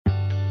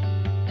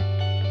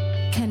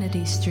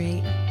Kennedy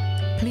Street.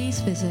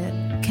 Please visit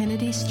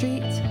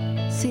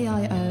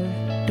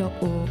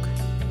kennedystreetcio.org.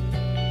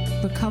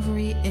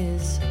 Recovery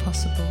is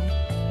possible.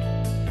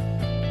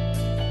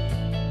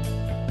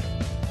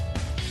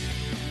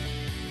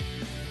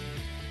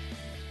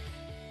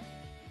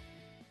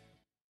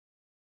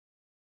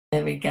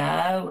 There we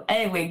go.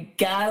 Here we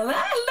go.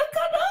 Ah, look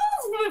at us.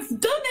 We've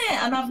done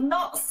it. And I've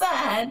not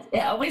said, it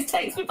always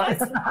takes me by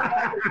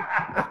surprise.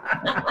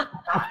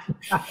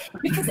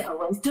 Because it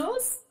always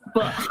does.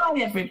 But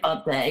hi,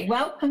 everybody.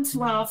 Welcome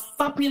to our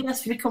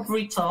fabulous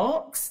recovery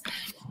talks,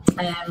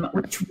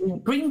 which we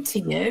bring to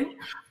you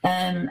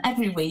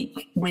every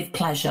week with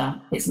pleasure.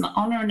 It's an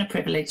honour and a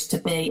privilege to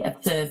be of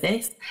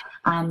service.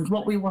 And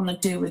what we want to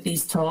do with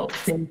these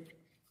talks is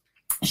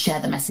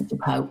share the message of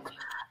hope.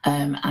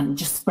 And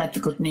just spread the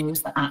good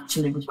news that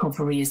actually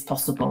recovery is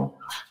possible,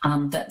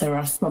 and that there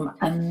are some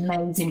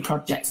amazing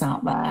projects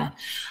out there,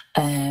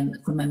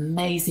 some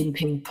amazing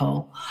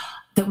people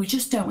that we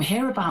just don't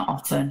hear about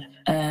often.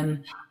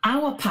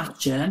 Our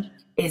passion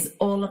is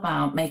all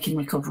about making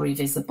recovery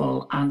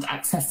visible and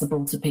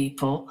accessible to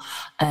people,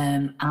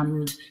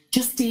 and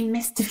just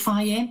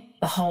demystifying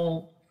the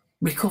whole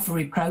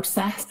recovery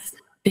process,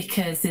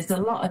 because there's a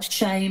lot of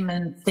shame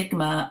and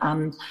stigma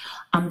and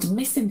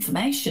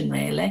misinformation,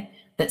 really,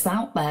 that's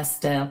out there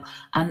still,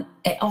 and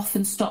it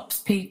often stops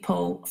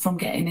people from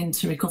getting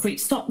into recovery. It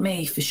stopped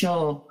me for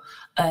sure,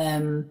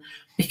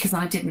 because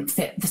I didn't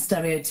fit the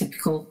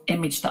stereotypical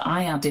image that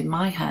I had in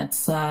my head.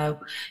 So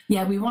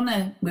yeah, we want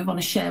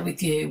to share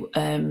with you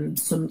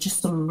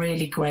some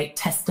really great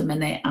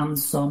testimony and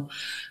some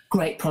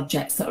great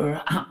projects that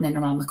are happening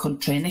around the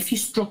country. And if you're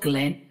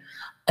struggling,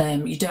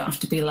 you don't have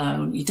to be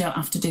alone. You don't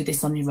have to do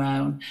this on your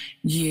own.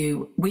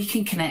 We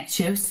can connect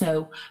you.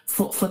 So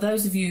for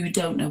those of you who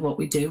don't know what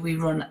we do, we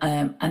run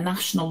a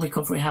national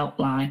recovery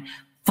helpline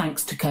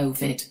thanks to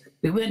COVID.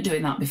 We weren't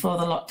doing that before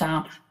the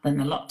lockdown. Then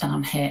the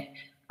lockdown hit,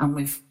 and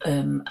we've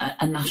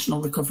a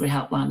national recovery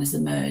helpline has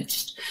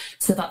emerged.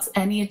 So that's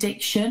any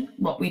addiction.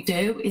 What we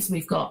do is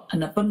we've got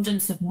an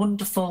abundance of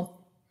wonderful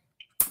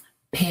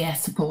peer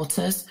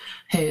supporters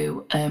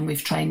who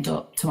we've trained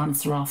up to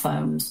answer our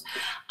phones,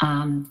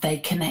 and they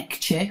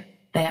connect you.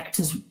 They act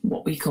as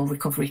what we call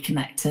recovery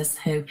connectors,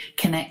 who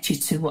connect you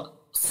to what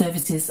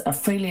services are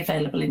freely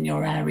available in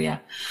your area,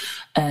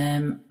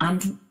 and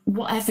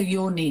whatever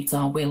your needs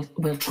are, we'll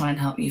try and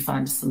help you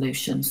find a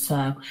solution.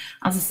 So,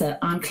 as I said,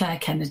 I'm Claire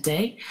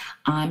Kennedy.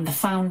 I'm the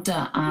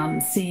founder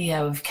and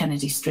CEO of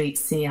Kennedy Street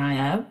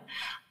CIO.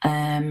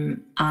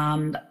 And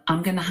I'm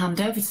going to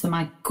hand over to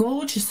my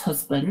gorgeous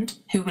husband,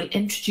 who will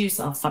introduce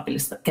our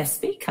fabulous guest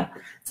speaker.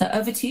 So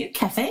over to you,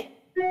 Kevin.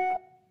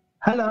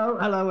 Hello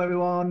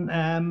everyone.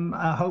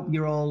 I hope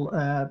you're all,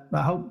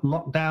 I hope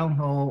lockdown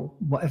or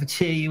whatever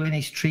tier you're in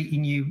is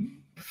treating you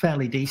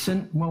fairly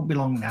decent. Won't be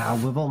long now.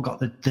 We've all got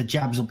the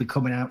jabs will be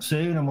coming out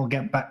soon, and we'll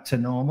get back to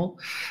normal.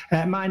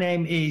 My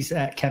name is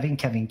Kevin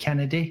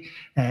Kennedy.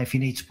 If you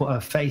need to put a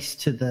face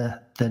to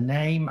the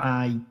name,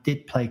 I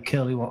did play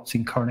Curly Watts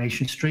in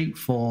Coronation Street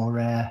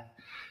for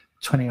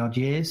 20 odd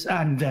years,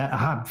 and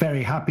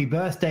very happy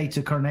birthday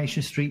to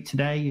Coronation Street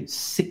today. It's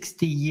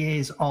 60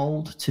 years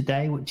old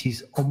today, which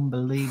is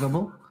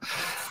unbelievable.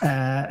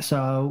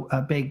 So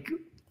a big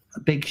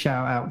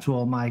shout out to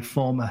all my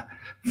former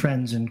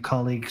friends and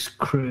colleagues,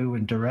 crew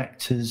and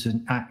directors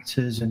and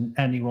actors and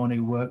anyone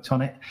who worked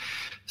on it.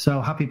 So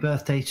happy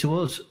birthday to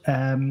us.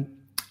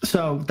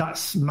 So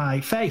that's my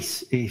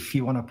face. If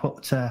you want to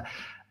put a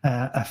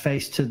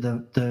face to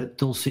the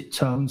dulcet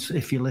tones,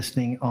 if you're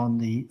listening on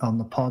the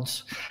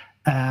pods.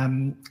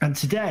 And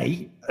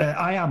today,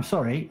 I am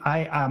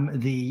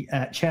the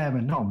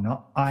chairman. No, I'm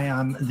not. I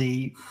am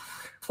the...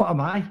 What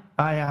am I?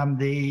 I am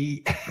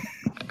the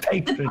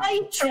patron. The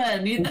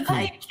patron. You're the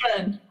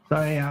patron.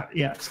 Sorry,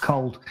 yeah, it's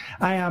cold.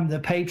 I am the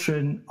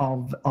patron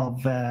of I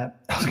was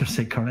going to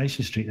say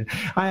Coronation Street.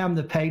 I am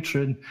the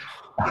patron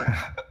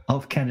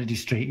of Kennedy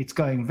Street. It's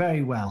going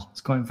very well. It's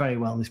going very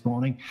well this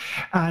morning.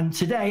 And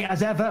today,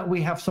 as ever,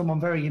 we have someone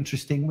very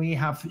interesting. We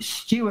have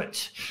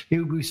Stuart,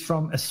 who is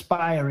from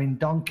Aspire in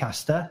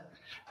Doncaster.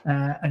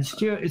 And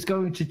Stuart is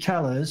going to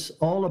tell us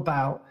all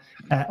about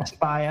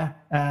Aspire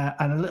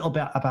and a little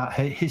bit about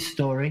his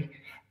story.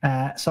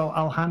 So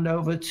I'll hand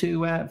over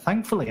to,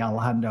 thankfully, I'll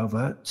hand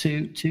over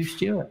to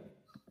Stuart.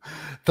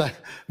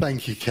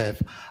 Thank you,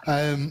 Kev.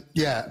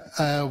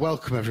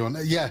 Welcome, everyone.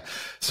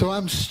 So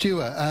I'm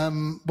Stuart.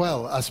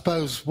 Well, I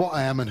suppose what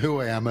I am and who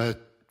I am are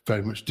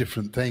very much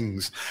different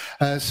things.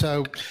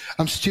 So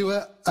I'm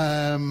Stuart.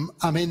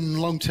 I'm in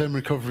long-term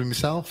recovery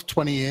myself,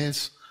 20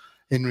 years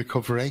in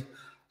recovery.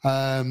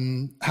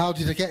 How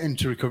did I get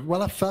into recovery?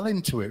 Well, I fell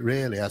into it,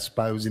 really, I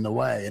suppose, in a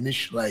way,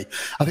 initially.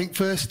 I think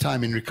first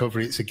time in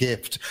recovery, it's a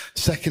gift.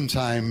 Second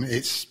time,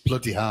 it's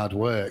bloody hard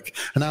work.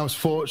 And I was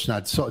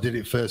fortunate, I sort of did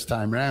it first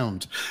time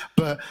round.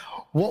 But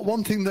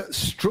one thing that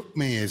struck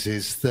me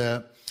is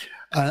that,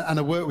 and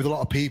I work with a lot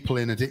of people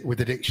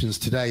with addictions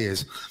today,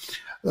 is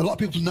a lot of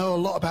people know a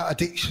lot about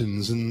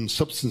addictions and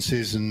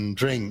substances and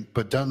drink,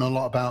 but don't know a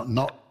lot about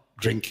not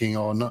drinking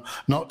or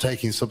not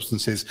taking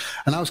substances.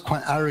 And I was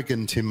quite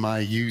arrogant in my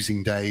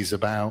using days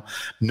about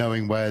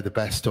knowing where the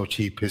best or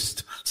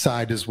cheapest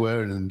ciders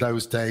were. And in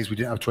those days, we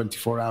didn't have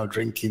 24-hour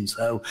drinking.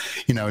 So,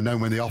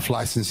 knowing when the off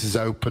licenses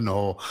open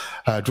or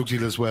drug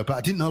dealers were. But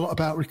I didn't know a lot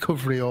about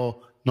recovery or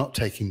not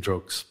taking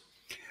drugs.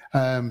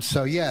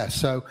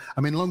 So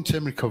I'm in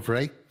long-term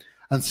recovery.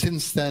 And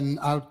since then,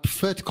 I would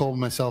prefer to call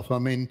myself,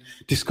 I'm in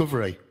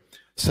discovery.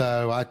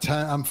 So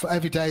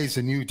every day is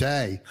a new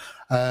day.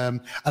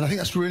 And I think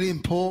that's really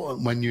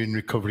important when you're in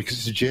recovery because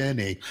it's a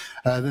journey.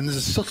 Then there's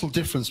a subtle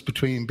difference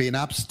between being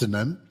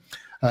abstinent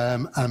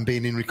and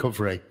being in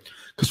recovery.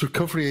 Because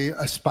recovery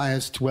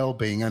aspires to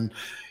well-being, and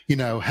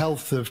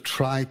health have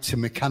tried to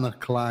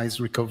mechanicalize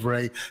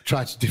recovery,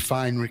 try to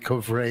define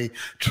recovery,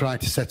 try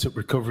to set up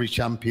recovery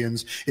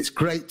champions. It's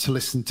great to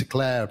listen to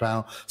Claire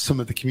about some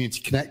of the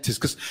community connectors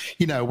because,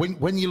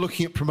 when you're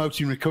looking at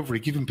promoting recovery,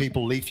 giving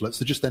people leaflets,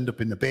 they just end up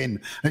in the bin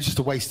and it's just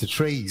a waste of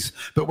trees.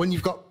 But when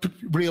you've got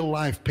real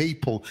life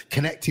people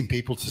connecting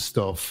people to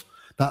stuff,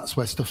 that's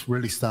where stuff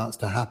really starts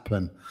to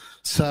happen.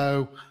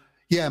 So,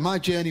 yeah, my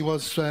journey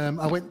was,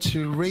 I went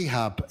to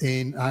rehab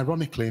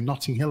ironically, in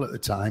Notting Hill at the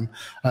time.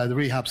 The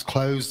rehab's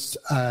closed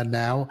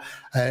now.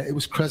 It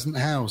was Crescent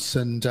House.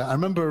 And I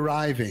remember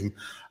arriving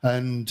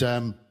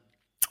and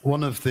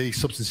one of the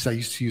substances I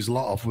used to use a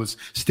lot of was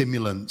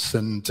stimulants.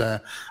 And I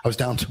was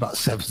down to about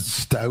 7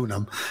 stone.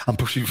 I'm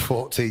pushing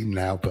 14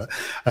 now. But,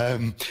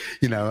 and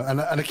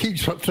I keep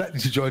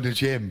threatening to join a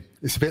gym.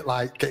 It's a bit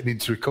like getting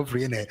into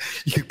recovery, isn't it?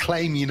 You could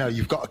claim,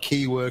 you've got a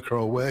key worker or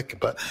a worker,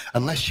 but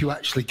unless you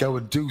actually go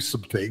and do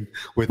something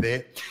with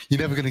it, you're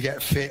never going to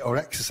get fit or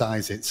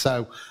exercise it.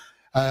 So,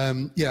 I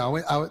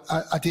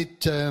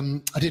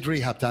did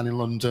rehab down in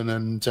London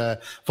and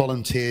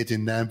volunteered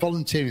in there. And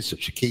volunteering is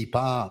such a key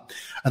part.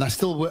 And I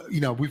still work,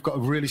 we've got a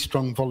really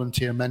strong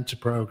volunteer mentor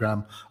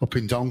program up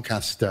in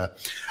Doncaster.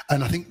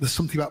 And I think there's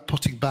something about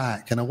putting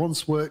back. And I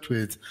once worked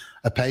with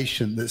a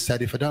patient that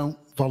said, if I don't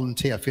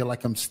volunteer, I feel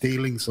like I'm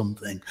stealing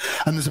something.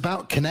 And there's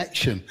about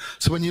connection.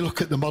 So when you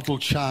look at the model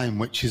CHIME,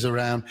 which is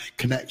around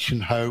connection,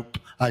 hope,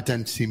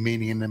 identity,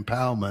 meaning and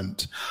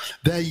empowerment,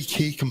 they're your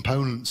key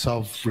components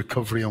of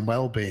recovery and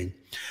well-being.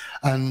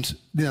 And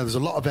there's a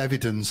lot of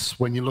evidence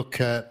when you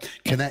look at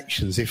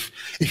connections. If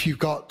you've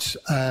got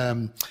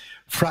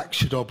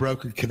fractured or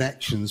broken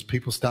connections,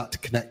 people start to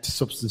connect to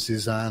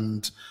substances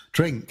and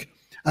drink.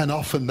 And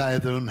often they're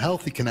the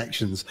unhealthy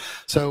connections.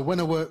 So when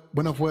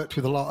I've worked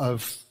with a lot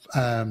of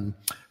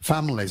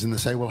families and they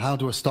say, well, how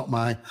do I stop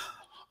my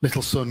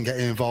little son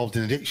getting involved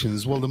in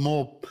addictions? Well, the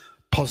more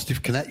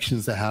positive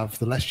connections they have,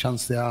 the less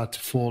chance they are to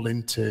fall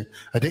into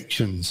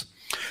addictions.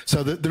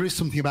 So there is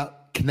something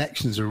about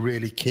connections are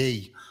really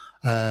key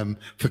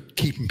for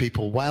keeping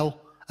people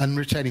well and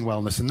retaining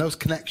wellness. And those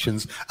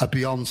connections are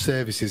beyond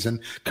services.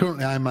 And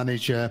currently I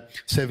manage a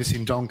service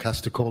in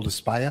Doncaster called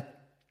Aspire.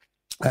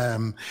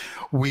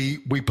 We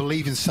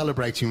believe in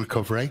celebrating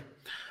recovery.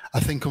 I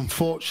think,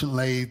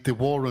 unfortunately, the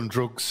war on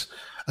drugs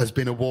has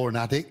been a war on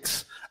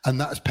addicts, and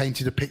that has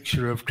painted a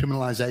picture of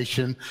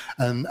criminalisation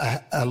and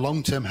a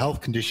long-term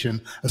health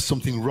condition as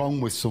something wrong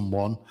with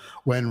someone,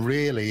 when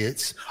really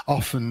it's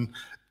often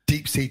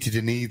deep-seated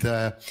in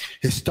either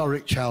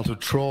historic childhood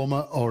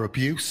trauma or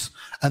abuse.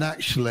 And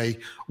actually,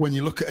 when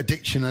you look at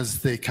addiction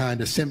as the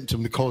kind of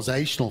symptom, the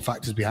causational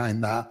factors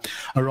behind that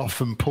are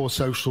often poor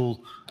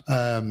social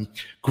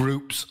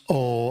groups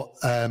or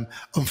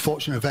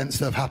unfortunate events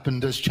that have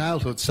happened as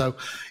childhood. So,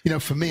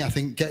 for me, I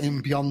think getting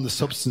beyond the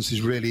substance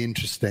is really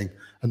interesting,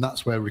 and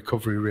that's where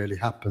recovery really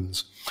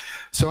happens.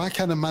 So I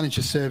kind of manage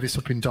a service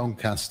up in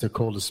Doncaster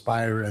called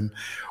Aspire, and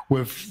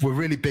we're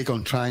really big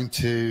on trying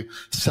to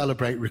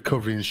celebrate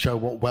recovery and show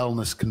what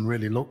wellness can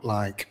really look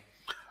like.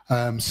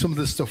 Some of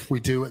the stuff we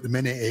do at the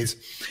minute is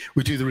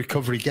we do the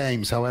recovery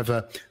games.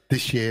 However,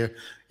 this year,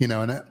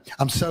 and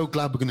I'm so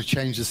glad we're going to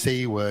change the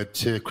C word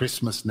to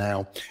Christmas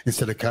now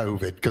instead of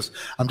COVID, because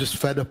I'm just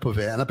fed up of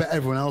it. And I bet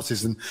everyone else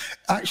is. And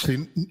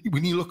actually,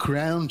 when you look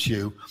around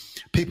you,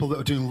 people that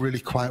are doing really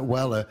quite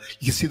well,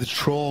 you can see the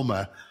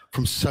trauma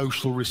from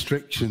social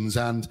restrictions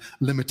and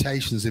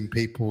limitations in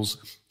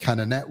people's kind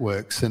of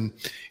networks. And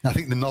I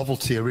think the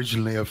novelty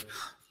originally of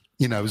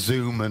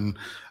Zoom and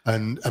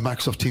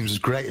Microsoft Teams was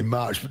great in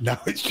March, but now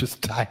it's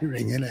just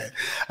tiring, isn't it?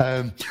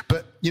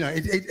 But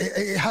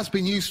it has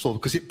been useful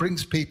because it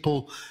brings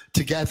people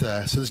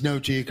together, so there's no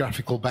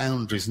geographical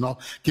boundaries.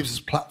 Gives us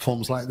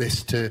platforms like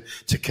this to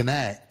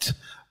connect.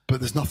 But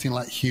there's nothing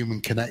like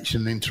human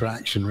connection and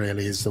interaction,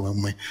 really, is the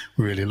when we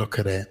really look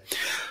at it.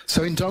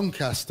 So in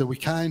Doncaster,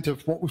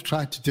 what we've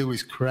tried to do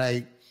is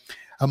create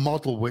a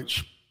model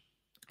which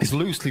is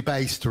loosely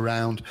based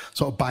around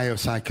sort of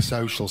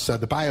biopsychosocial. So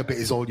the bio bit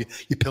is all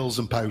your pills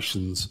and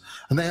potions.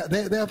 And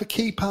they have a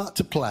key part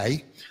to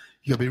play.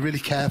 You've got to be really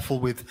careful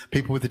with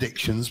people with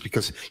addictions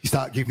because you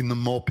start giving them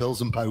more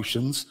pills and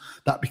potions.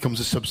 That becomes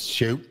a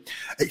substitute.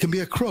 It can be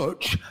a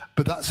crutch,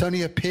 but that's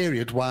only a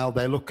period while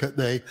they look at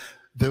the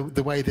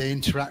the way they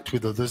interact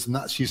with others, and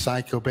that's your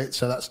psycho bit.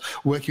 So that's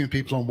working with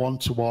people on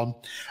one-to-one.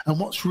 And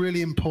what's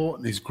really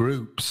important is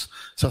groups.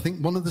 So I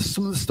think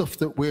some of the stuff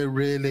that we're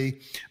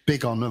really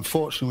big on,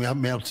 unfortunately we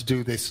haven't been able to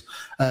do this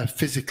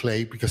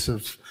physically because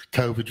of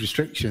COVID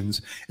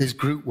restrictions, is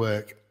group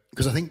work.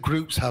 Because I think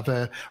groups have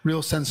a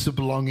real sense of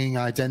belonging,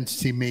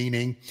 identity,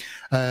 meaning.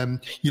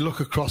 You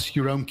look across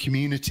your own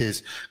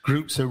communities,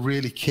 groups are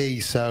really key.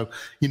 So,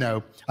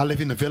 I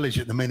live in a village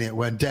at the minute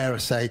where, dare I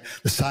say,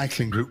 the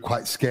cycling group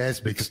quite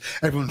scares me because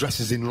everyone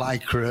dresses in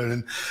lycra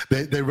and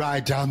they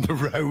ride down the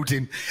road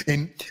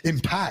in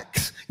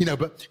packs,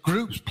 but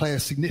groups play a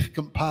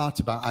significant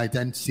part about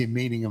identity,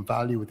 meaning and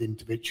value with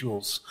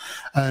individuals.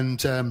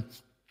 And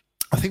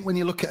I think when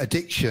you look at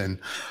addiction,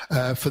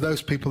 for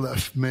those people that are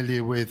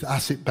familiar with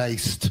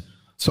asset-based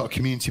sort of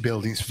community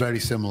building, it's very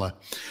similar.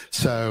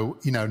 So,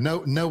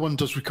 no one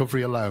does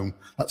recovery alone.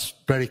 That's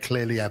very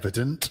clearly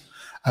evident.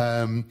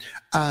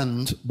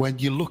 And when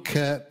you look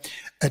at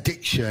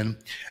addiction,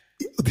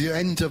 the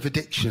end of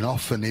addiction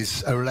often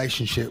is a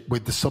relationship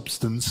with the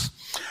substance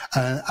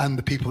and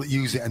the people that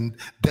use it, and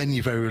then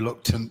you're very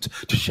reluctant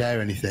to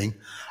share anything.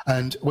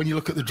 And when you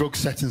look at the drug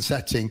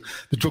setting,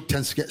 the drug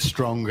tends to get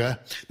stronger,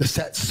 the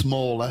set's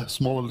smaller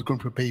the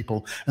group of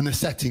people, and the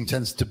setting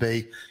tends to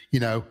be,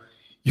 your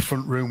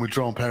front room with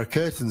drawn pair of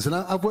curtains. And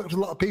I've worked with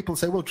a lot of people who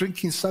say, well,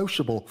 drinking's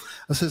sociable.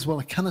 I says, well,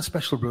 a can of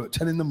special brew at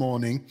 10 in the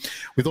morning,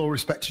 with all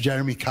respect to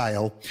Jeremy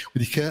Kyle,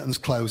 with your curtains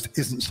closed,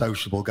 isn't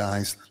sociable,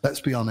 guys. Let's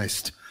be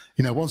honest.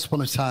 Once upon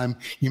a time,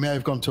 you may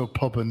have gone to a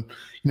pub and,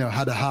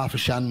 had a half a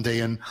shandy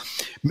and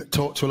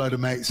talked to a load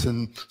of mates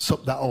and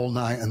supped that all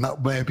night, and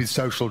that may have been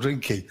social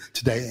drinking.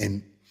 Today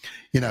it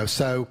isn't.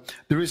 So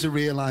there is a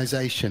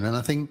realisation, and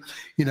I think,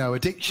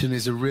 addiction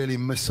is a really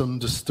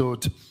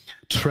misunderstood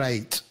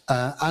trait.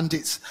 And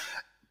it's,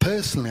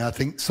 personally, I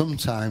think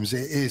sometimes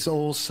it is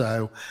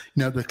also,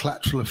 the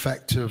collateral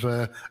effect of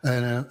a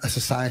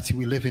society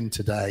we live in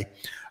today.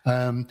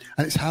 And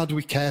it's how do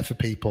we care for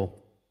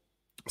people?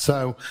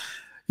 So,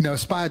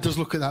 Aspire does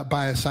look at that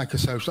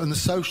biopsychosocial, and the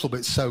social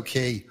bit's so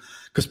key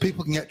because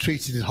people can get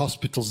treated in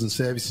hospitals and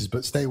services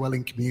but stay well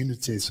in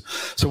communities.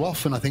 So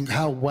often I think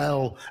how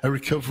well a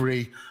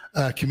recovery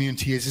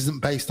community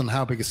isn't based on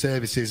how big a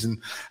service is and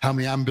how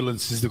many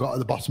ambulances they've got at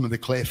the bottom of the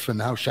cliff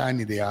and how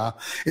shiny they are.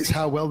 It's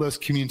how well those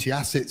community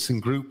assets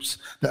and groups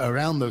that are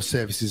around those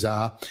services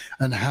are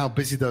and how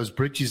busy those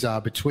bridges are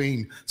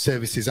between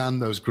services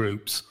and those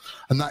groups.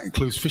 And that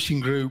includes fishing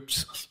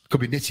groups,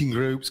 could be knitting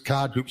groups,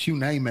 card groups, you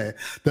name it.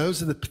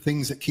 Those are the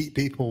things that keep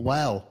people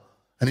well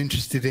and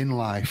interested in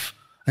life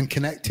and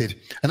connected.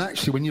 And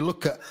actually, when you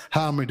look at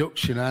harm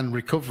reduction and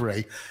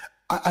recovery,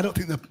 I don't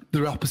think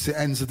they're opposite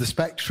ends of the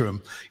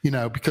spectrum,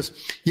 because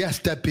yes,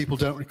 dead people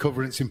don't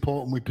recover, and it's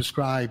important we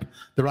prescribe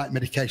the right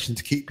medication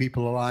to keep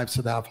people alive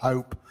so they have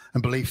hope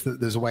and belief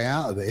that there's a way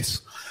out of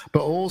this.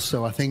 But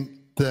also, I think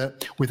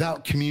that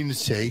without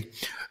community,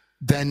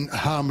 then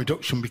harm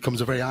reduction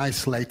becomes a very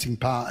isolating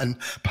part, and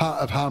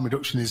part of harm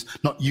reduction is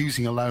not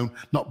using alone,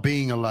 not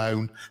being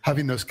alone,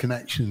 having those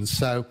connections.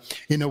 So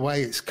in a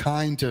way, it's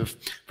kind of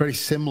very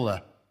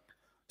similar.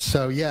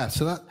 So yeah,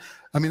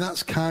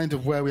 that's kind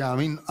of where we are. I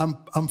mean,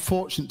 I'm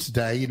fortunate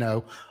today,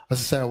 as I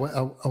say,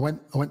 I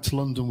went to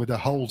London with a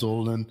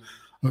holdall and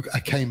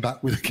I came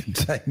back with a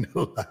container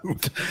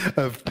load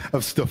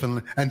of stuff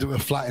and ended up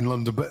with a flat in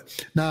London.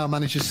 But now I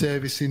manage a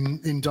service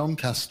in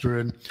Doncaster,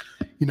 and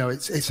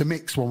it's a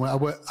mixed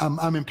one.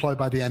 I'm employed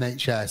by the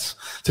NHS,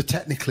 so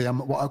technically I'm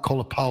what I call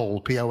a POLE,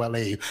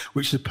 P-O-L-E,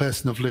 which is a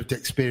person of lived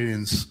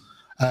experience.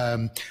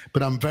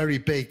 But I'm very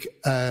big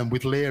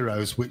with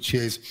LEROs, which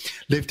is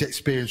Lived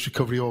Experience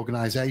Recovery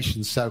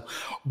Organisations. So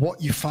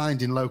what you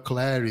find in local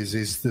areas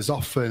is there's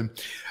often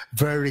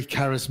very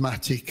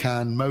charismatic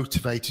and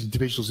motivated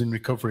individuals in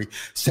recovery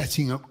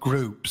setting up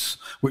groups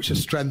which are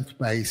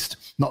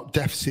strength-based, not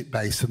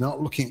deficit-based. So they're not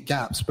looking at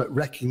gaps, but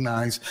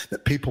recognise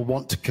that people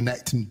want to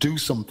connect and do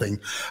something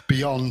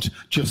beyond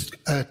just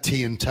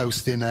tea and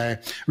toast in a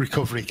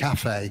recovery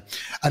cafe.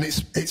 And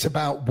it's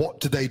about what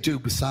do they do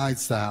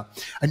besides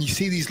that. And you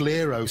see these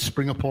LEROs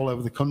spring up all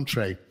over the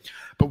country.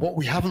 But what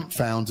we haven't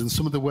found, and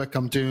some of the work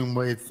I'm doing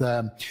with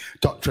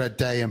Dr. Ed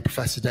Day and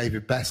Professor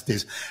David Best,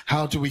 is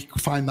how do we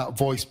find that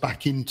voice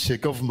back into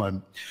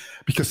government?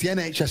 Because the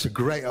NHS are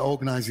great at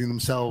organising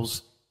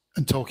themselves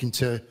and talking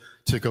to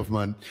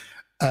government.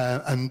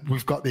 And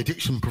we've got the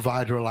Addiction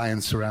Provider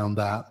Alliance around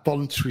that.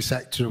 Voluntary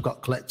sector have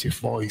got collective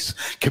voice.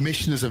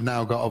 Commissioners have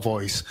now got a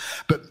voice.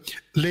 But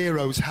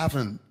LEROs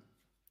haven't.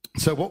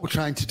 So what we're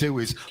trying to do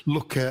is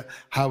look at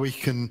how we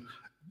can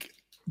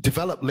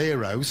develop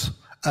LEROs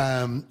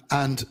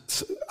and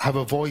have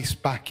a voice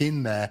back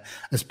in there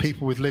as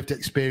people with lived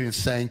experience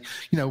saying,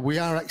 we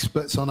are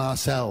experts on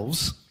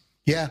ourselves.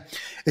 Yeah,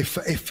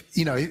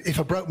 if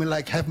I broke my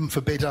leg, heaven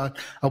forbid, I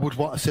would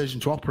want a surgeon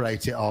to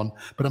operate it on,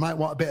 but I might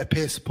want a bit of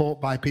peer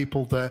support by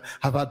people that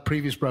have had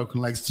previous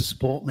broken legs to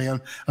support me on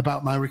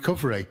about my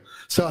recovery.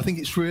 So I think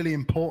it's really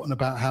important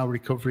about how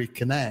recovery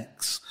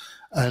connects.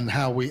 and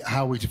how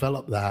we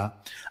develop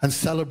that and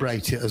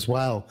celebrate it as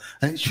well.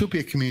 And it should be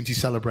a community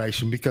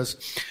celebration, because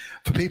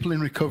for people in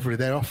recovery,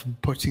 they're often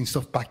putting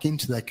stuff back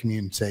into their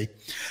community.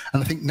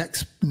 And I think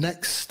next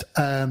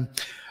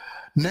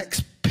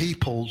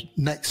people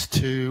next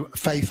to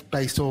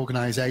faith-based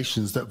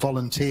organisations that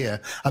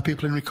volunteer are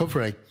people in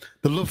recovery.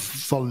 They love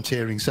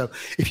volunteering. So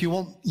if you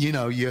want,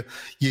 your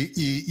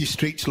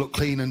street to look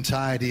clean and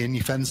tidy and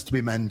your fence to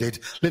be mended,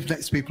 live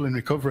next to people in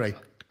recovery.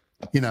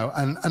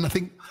 And I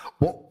think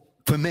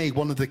for me,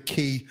 one of the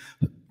key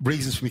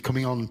reasons for me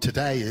coming on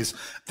today is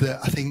that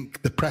I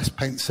think the press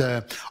paints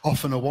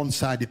often a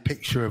one-sided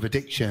picture of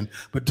addiction,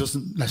 but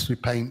doesn't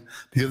necessarily paint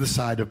the other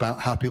side about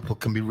how people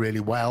can be really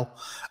well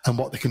and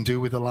what they can do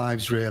with their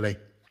lives, really.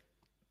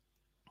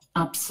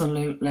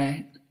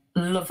 Absolutely.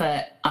 Love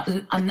it.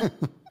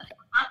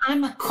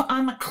 I'm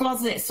a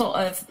closet sort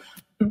of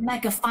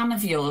mega fan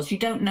of yours. You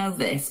don't know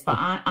this, but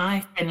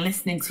I've been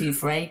listening to you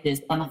for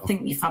ages, and I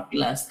think you're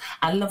fabulous.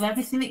 I love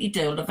everything that you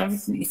do. I love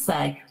everything that you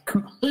say.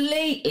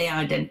 Completely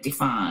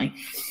identify.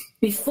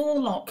 Before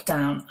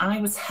lockdown,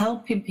 I was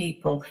helping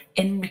people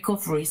in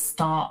recovery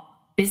start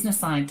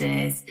business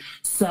ideas.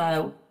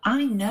 So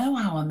I know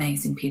how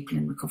amazing people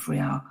in recovery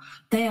are.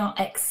 They are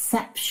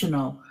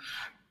exceptional,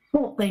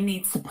 but they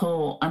need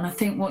support. And I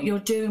think what you're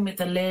doing with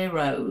the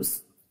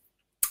Leros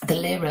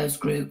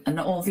group and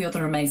all the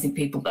other amazing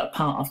people that are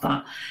part of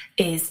that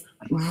is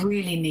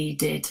really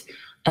needed,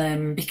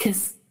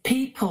 because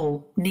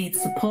people need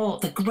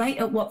support. They're great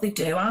at what they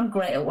do. I'm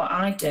great at what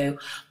I do,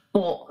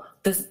 but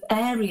there's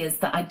areas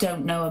that I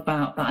don't know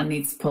about that I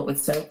need support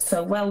with.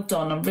 So well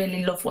done. I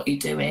really love what you're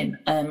doing.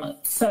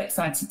 So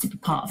excited to be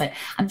part of it.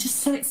 I'm just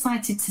so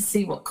excited to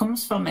see what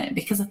comes from it,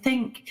 because I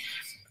think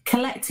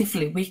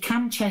collectively we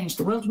can change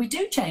the world. We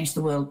do change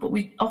the world, but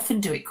we often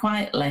do it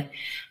quietly.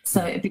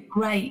 So it'd be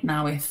great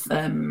now if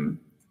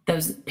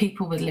those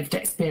people with lived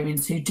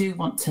experience who do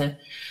want to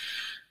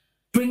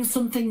bring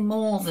something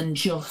more than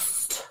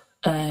just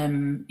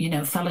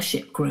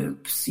fellowship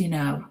groups,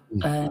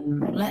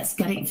 let's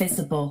get it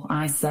visible,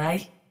 I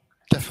say.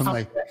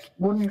 Definitely.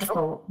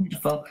 Wonderful.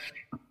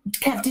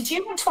 Kev, did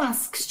you want to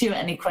ask Stuart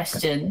any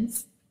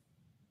questions?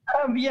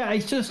 Yeah,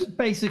 it's just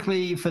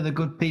basically for the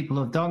good people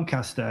of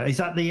Doncaster. Is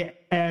that the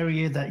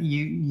area that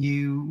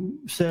you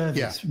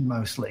service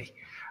mostly?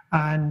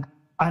 And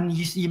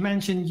you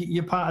mentioned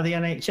you're part of the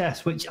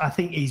NHS, which I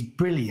think is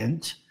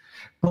brilliant.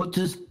 But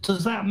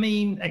does that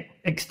mean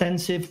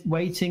extensive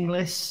waiting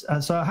lists?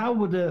 So how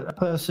would a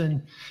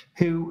person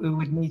who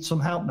would need some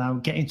help now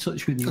get in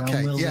touch with you?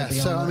 Okay,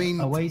 so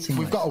a waiting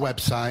we've list? got a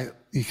website.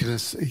 You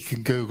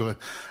can Google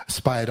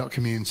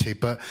aspire.community,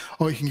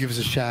 or you can give us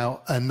a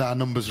shout, and our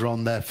numbers are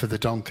on there for the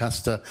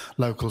Doncaster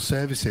local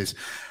services.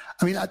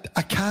 I mean,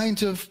 I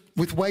kind of,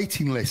 with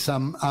waiting lists,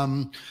 I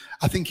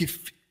think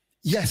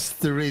yes,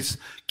 there is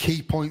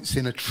key points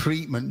in a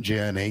treatment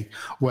journey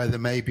where there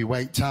may be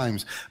wait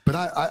times, but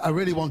I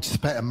really wanted to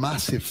put a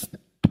massive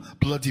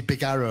bloody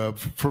big arrow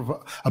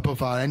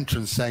above our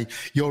entrance saying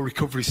your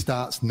recovery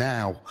starts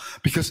now,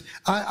 because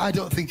I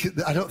don't think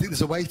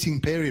there's a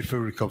waiting period for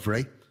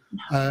recovery.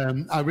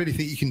 I really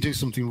think you can do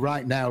something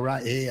right now,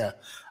 right here.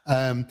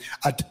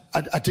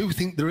 I do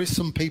think there is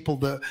some people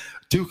that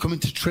do come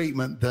into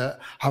treatment that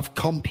have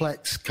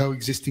complex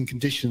coexisting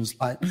conditions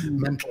like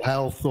mental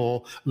health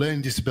or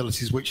learning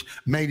disabilities, which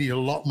may need a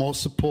lot more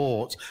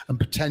support and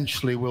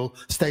potentially will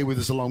stay with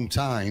us a long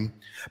time.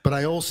 But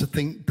I also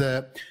think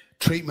that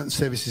treatment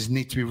services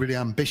need to be really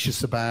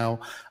ambitious about,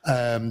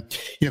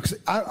 because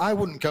I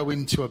wouldn't go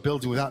into a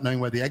building without knowing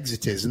where the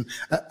exit is. And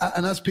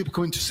as people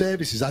come into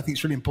services, I think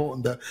it's really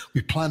important that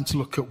we plan to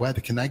look at where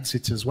they can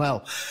exit as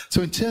well.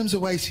 So in terms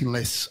of waiting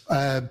lists,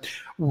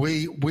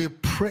 we're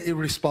pretty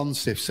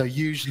responsive. So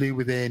usually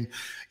within,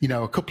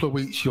 a couple of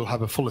weeks, you'll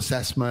have a full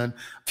assessment.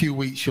 A few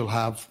weeks, you'll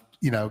have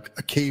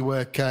a key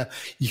worker.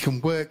 You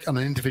can work on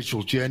an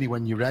individual journey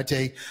when you're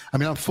ready. I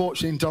mean,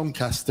 unfortunately in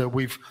Doncaster,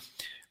 we've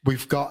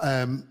got,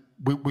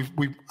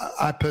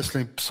 I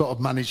personally sort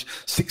of manage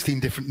 16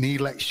 different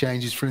needle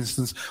exchanges, for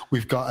instance.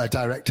 We've got a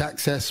direct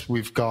access,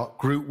 we've got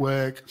group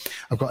work,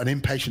 I've got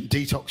an inpatient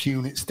detox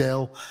unit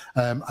still.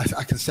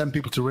 I can send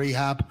people to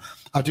rehab.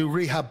 I do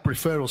rehab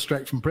referral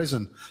straight from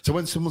prison. So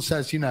when someone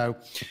says,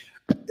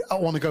 I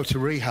want to go to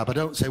rehab, I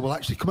don't say, well,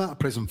 actually come out of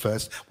prison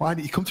first. Why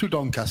don't you come through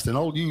Doncaster, an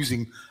old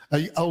using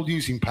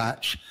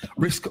patch,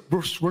 risk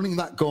running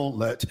that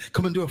gauntlet,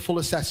 come and do a full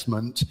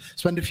assessment,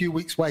 spend a few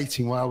weeks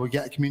waiting while we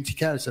get a community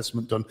care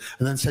assessment done,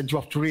 and then send you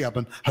off to rehab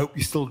and hope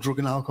you're still drug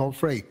and alcohol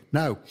free.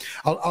 No,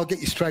 I'll get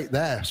you straight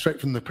there,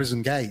 straight from the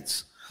prison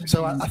gates.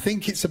 So I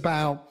think it's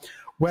about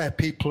where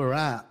people are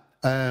at.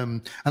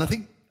 And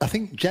I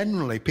think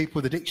generally people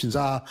with addictions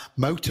are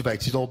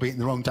motivated, albeit in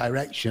the wrong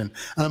direction.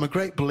 And I'm a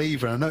great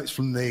believer, and I know it's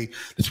from the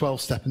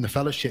 12-step and the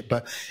fellowship,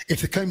 but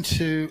if they come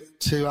to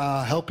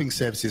our helping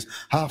services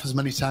half as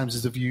many times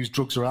as they've used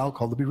drugs or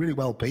alcohol, they'll be really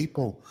well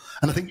people.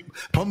 And I think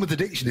the problem with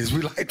addiction is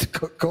we like to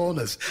cut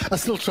corners. I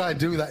still try and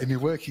do that in my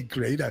working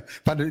career,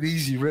 find an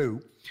easy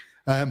route.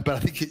 But I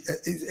think it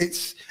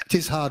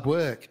is hard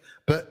work.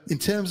 But in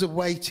terms of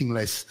waiting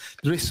lists,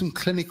 there is some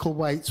clinical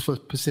waits for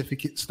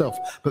specific stuff,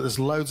 but there's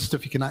loads of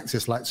stuff you can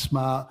access, like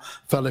Smart,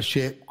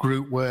 fellowship,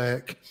 group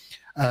work,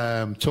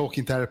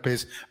 talking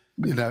therapies,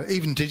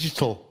 even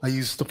digital. I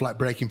use stuff like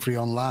Breaking Free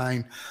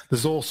Online.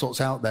 There's all sorts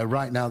out there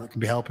right now that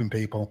can be helping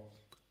people.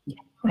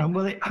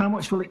 And how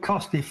much will it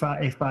cost if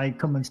I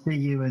come and see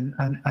you and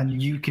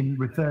you can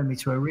refer me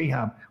to a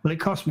rehab? Will it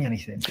cost me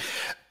anything?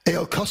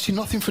 It'll cost you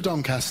nothing for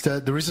Doncaster.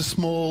 There is a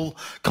small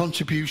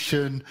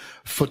contribution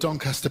for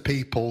Doncaster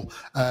people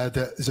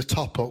that is a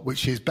top-up,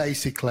 which is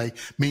basically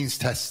means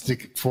testing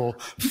for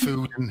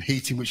food and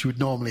heating, which you would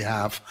normally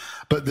have.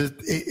 But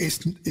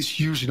it's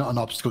usually not an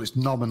obstacle. It's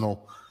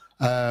nominal.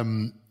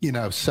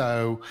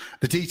 So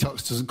the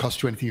detox doesn't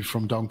cost you anything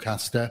from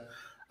Doncaster.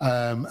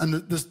 And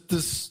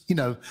there's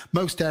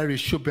most areas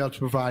should be able to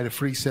provide a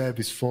free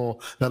service for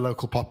their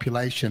local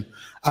population,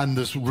 and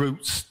there's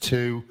routes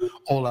to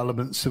all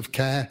elements of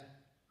care.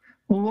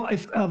 Well, what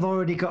if I've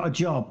already got a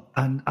job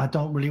and I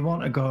don't really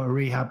want to go to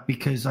rehab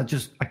because I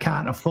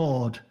can't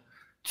afford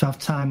to have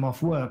time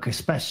off work,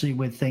 especially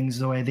with things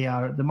the way they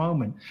are at the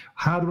moment?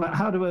 How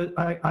do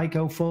I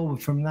go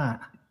forward from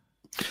that?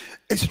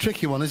 It's a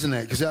tricky one, isn't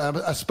it? Because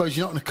I suppose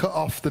you're not going to cut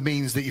off the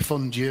means that you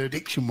fund your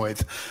addiction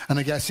with. And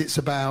I guess it's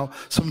about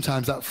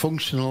sometimes that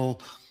functional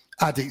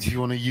addict, if you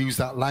want to use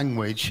that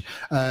language,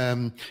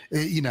 they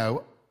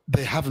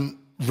haven't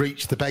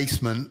reached the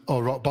basement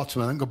or rock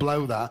bottom and go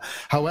below that.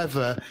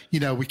 However,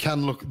 we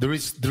can look, there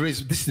is, this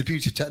is the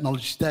beauty of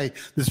technology today.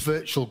 There's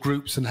virtual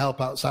groups and help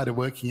outside of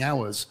working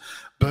hours.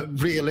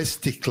 But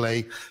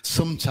realistically,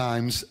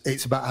 sometimes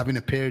it's about having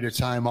a period of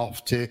time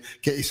off to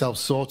get yourself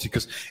sorted,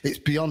 because it's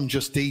beyond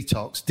just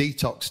detox.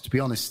 Detox, to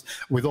be honest,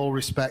 with all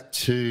respect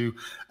to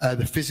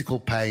the physical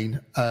pain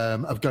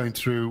of going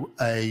through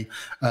a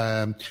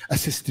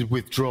assisted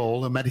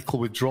withdrawal, a medical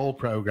withdrawal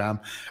program,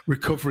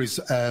 recovery's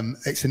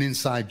it's an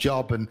inside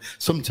job, and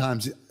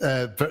sometimes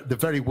the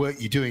very work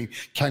you're doing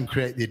can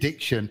create the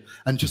addiction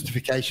and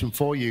justification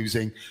for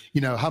using.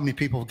 How many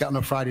people have gotten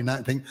on a Friday night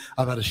and think,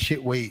 I've had a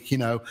shit week,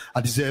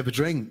 I deserve a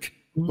drink.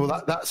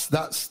 Well,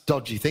 that's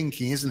dodgy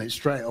thinking, isn't it?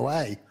 Straight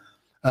away.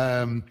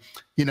 So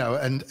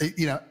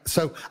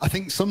I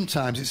think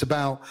sometimes it's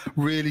about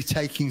really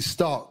taking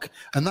stock,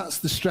 and that's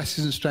the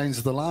stresses and strains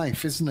of the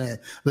life, isn't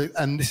it?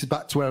 And this is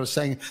back to where I was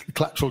saying the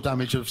collateral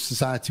damage of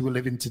society we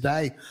live in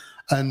today,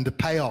 and the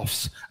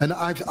payoffs. And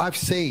I've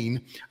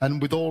seen,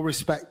 and with all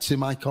respect to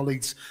my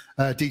colleagues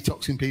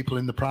detoxing people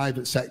in the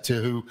private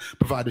sector who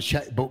provide a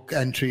checkbook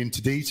entry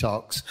into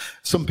detox,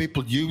 some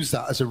people use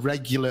that as a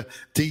regular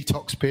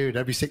detox period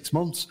every 6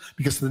 months,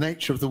 because the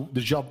nature of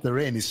the job they're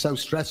in is so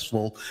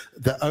stressful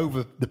that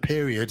over the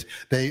period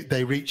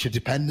they reach a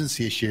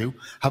dependency issue,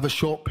 have a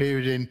short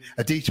period in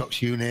a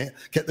detox unit,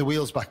 get the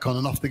wheels back on,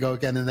 and off they go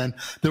again, and then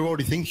they're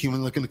already thinking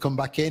when they're going to come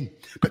back in.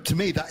 But to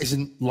me, that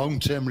isn't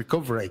long-term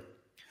recovery.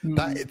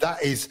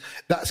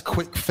 That's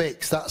quick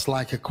fix. That's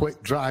like a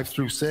quick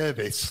drive-through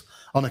service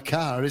on a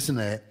car, isn't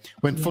it?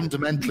 When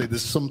fundamentally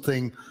there's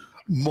something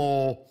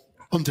more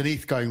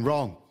underneath going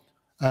wrong.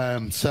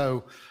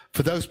 So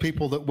for those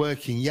people that are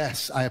working,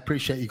 yes, I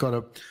appreciate you've got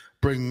to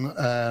bring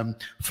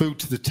food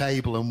to the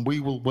table, and we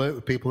will work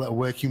with people that are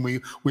working.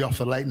 We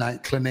offer late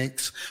night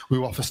clinics. We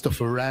offer stuff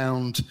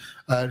around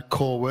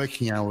core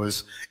working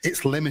hours.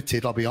 It's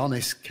limited, I'll be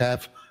honest,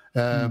 Kev.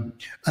 And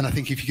I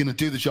think if you're going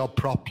to do the job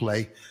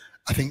properly,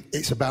 I think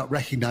it's about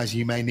recognising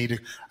you may need a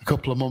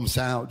couple of months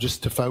out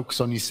just to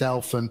focus on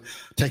yourself and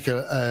take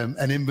an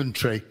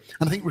inventory.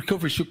 And I think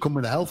recovery should come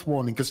with a health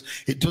warning, because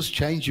it does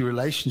change your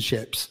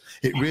relationships.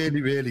 It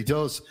really, really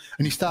does.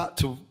 And you start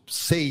to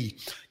see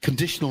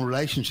conditional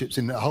relationships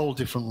in a whole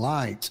different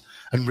light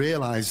and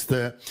realise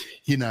that,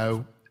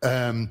 your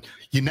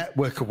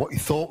network of what you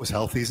thought was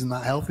healthy isn't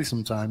that healthy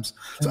sometimes.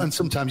 And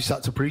sometimes you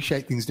start to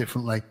appreciate things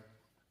differently.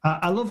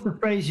 I love the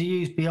phrase you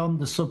use,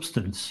 beyond the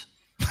substance.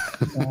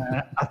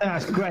 I think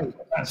that's great.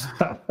 That's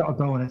got to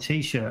go on a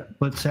T-shirt.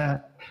 But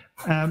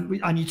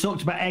and you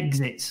talked about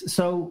exits.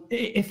 So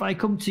if I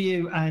come to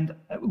you, and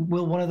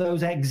will one of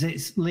those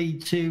exits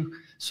lead to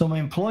some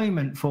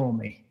employment for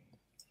me?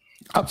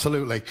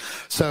 Absolutely.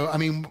 So, I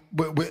mean,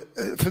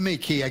 for me,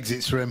 key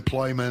exits are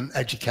employment,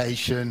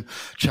 education,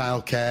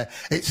 childcare.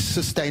 It's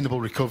sustainable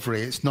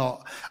recovery. It's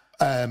not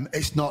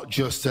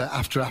just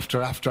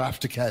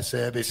aftercare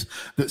service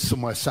that's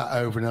somewhere sat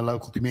over in a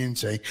local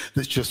community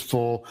that's just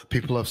for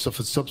people who have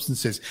suffered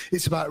substances.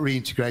 It's about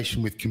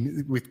reintegration with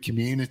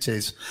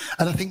communities.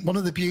 And I think one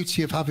of the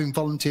beauty of having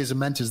volunteers and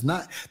mentors, and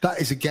that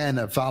is again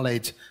a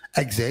valid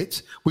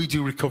exit. We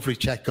do recovery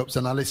checkups,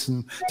 and I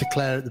listened to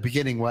Claire at the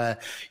beginning where,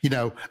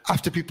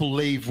 after people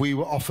leave, we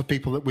will offer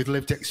people that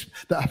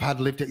that have had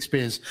lived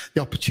experience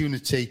the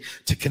opportunity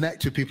to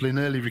connect with people in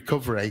early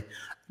recovery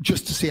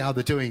just to see how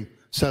they're doing.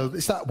 So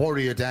it's that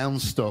warrior down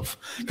stuff,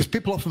 because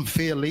people often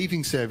fear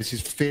leaving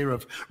services, fear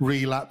of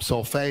relapse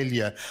or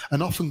failure,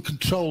 and often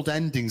controlled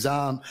endings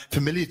aren't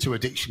familiar to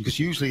addiction, because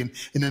usually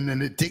in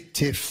an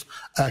addictive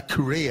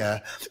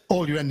career,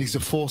 all your endings are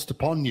forced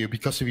upon you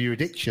because of your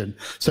addiction.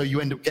 So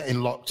you end up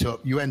getting locked up,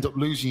 you end up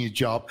losing your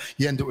job,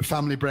 you end up with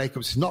family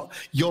breakups.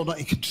 You're not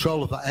in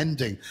control of that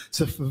ending.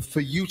 So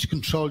for you to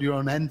control your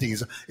own ending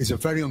is a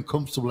very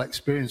uncomfortable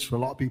experience for a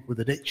lot of people with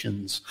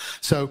addictions.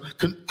 So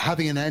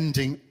having an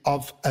ending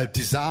of a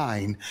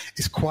design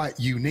is quite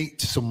unique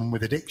to someone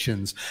with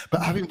addictions.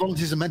 But having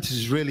volunteers and mentors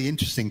is really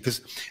interesting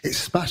because it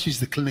smashes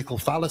the clinical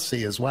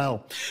fallacy as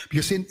well.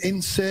 Because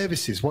in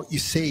services, what you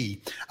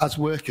see as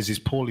workers is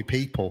poorly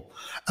people.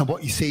 And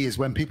what you see is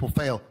when people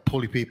fail,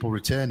 poorly people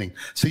returning.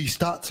 So you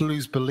start to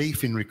lose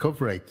belief in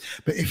recovery.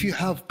 But if you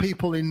have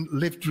people in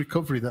lived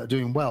recovery that are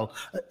doing well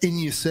in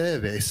your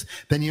service,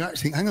 then you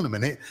actually think, hang on a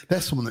minute,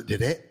 there's someone that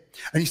did it.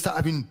 And you start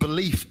having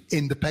belief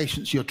in the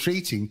patients you're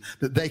treating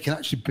that they can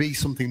actually be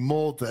something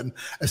more than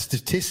a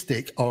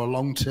statistic or a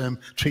long-term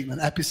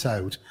treatment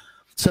episode.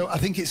 So I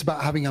think it's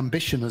about having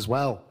ambition as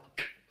well.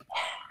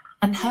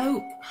 And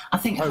hope. I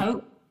think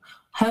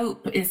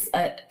hope is,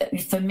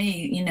 for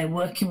me,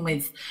 working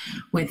with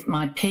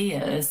my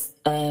peers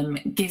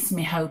gives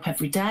me hope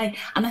every day.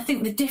 And I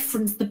think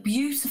the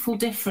beautiful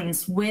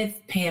difference with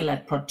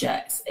peer-led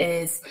projects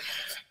is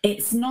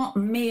it's not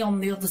me on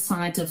the other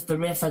side of the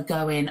river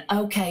going,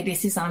 okay,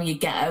 this is how you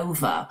get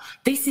over.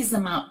 This is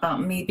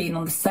about me being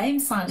on the same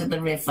side of the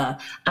river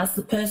as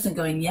the person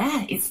going,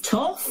 yeah, it's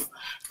tough.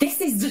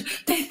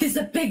 There's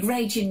a big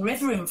raging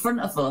river in front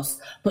of us.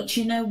 But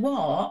you know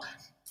what?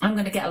 I'm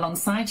going to get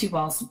alongside you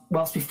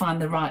whilst we find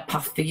the right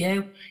path for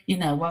you.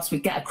 Whilst we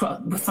get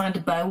across, we'll find a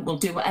boat, we'll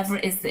do whatever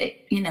it is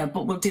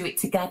but we'll do it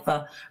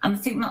together. And I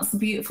think that's the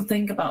beautiful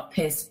thing about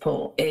peer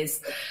support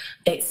is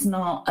there's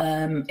no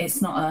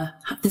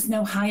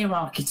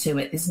hierarchy to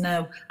it. There's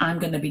no, I'm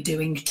going to be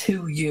doing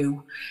to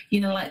you.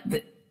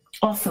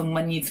 Often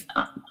when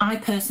I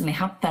personally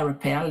had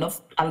therapy. I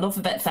love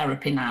a bit of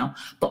therapy now,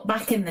 but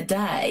back in the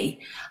day,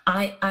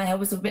 I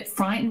was a bit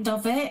frightened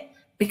of it.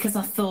 Because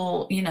I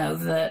thought,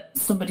 that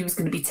somebody was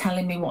going to be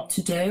telling me what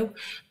to do.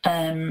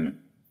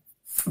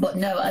 But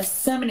no, there's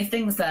so many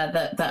things there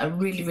that are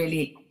really,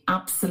 really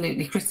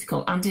absolutely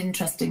critical and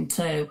interesting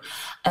too.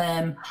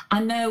 I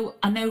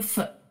know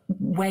for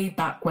way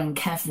back when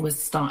Kev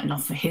was starting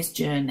off for his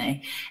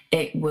journey,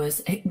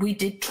 we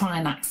did try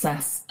and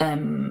access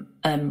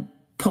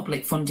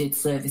public funded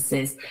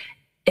services.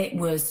 It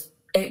was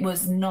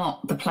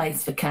not the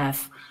place for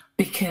Kev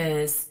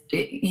because,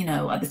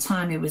 at the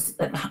time he was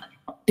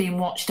being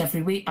watched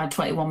every week by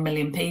 21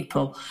 million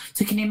people.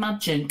 So can you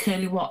imagine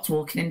Curly Watts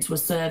walking into a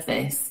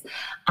service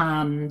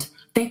and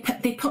they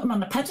put him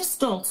on a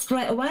pedestal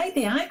straight away.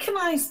 They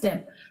iconised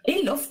him.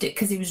 He loved it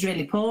because he was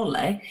really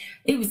poorly.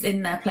 He was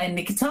in there playing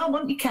the guitar,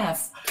 wasn't you,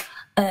 Kev?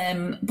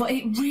 But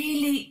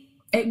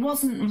it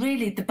wasn't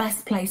really the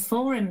best place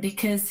for him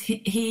because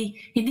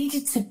he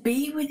needed to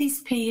be with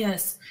his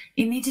peers.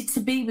 He needed to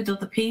be with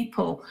other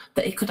people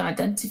that he could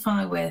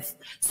identify with.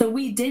 So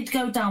we did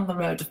go down the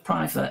road of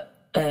private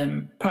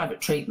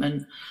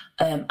treatment,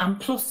 and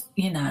plus,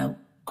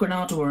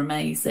 Granada were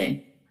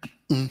amazing.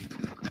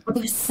 But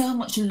there was so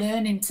much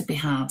learning to be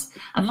had,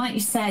 and like you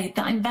say,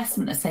 that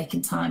investment of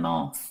taking time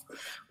off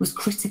was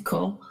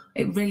critical.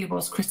 It really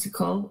was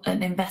critical,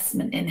 an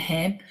investment in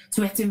him.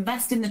 So we had to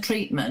invest in the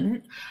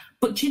treatment.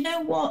 But you know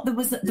what? There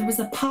was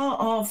a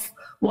part of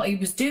what he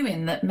was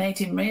doing that made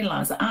him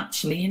realise that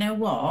actually, you know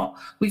what?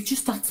 We've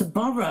just had to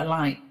borrow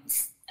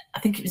I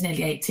think it was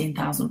nearly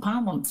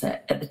 £18,000, wasn't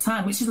it, at the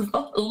time, which is a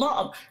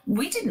lot.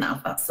 We didn't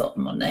have that sort of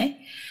money.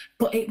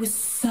 But it was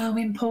so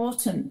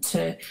important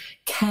to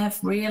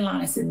Kev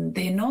realising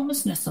the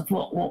enormousness of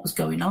what was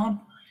going on,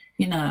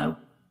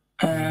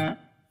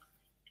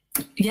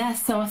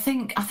 so I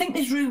think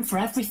there's room for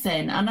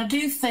everything. And I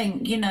do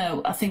think,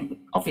 I think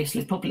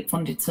obviously public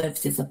funded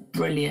services are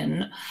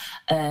brilliant.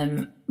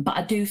 But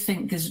I do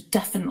think there's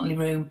definitely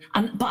room.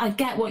 But I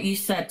get what you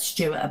said,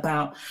 Stuart,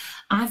 about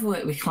I've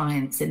worked with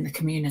clients in the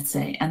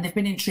community and they've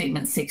been in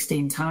treatment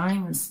 16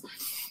 times.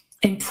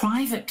 In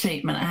private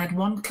treatment, I had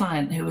one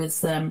client who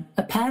was, her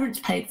parents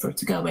paid for her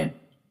to go in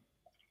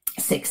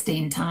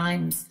 16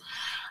 times.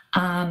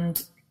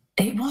 And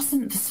it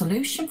wasn't the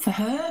solution for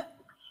her.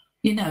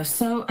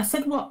 So I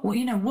said, what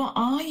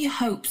are your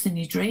hopes and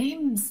your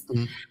dreams?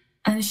 Mm.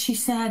 And she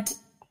said,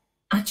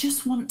 I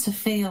just want to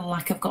feel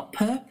like I've got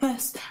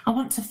purpose. I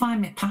want to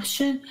find my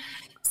passion.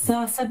 So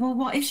I said, well,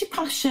 what is your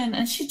passion?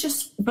 And she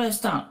just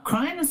burst out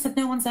crying and said,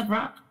 no one's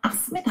ever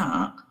asked me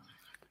that.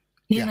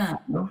 You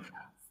know?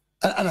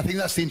 And I think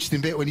that's the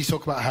interesting bit when you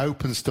talk about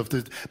hope and stuff.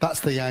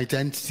 That's the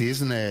identity,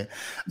 isn't it?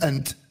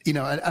 And,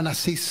 and I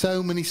see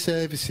so many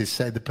services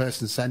say the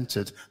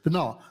person-centred. They're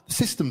not. They're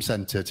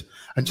system-centred.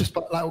 And just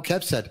like what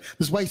Kev said,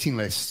 there's waiting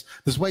lists.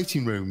 There's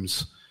waiting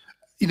rooms.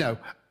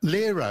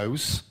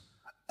 Leros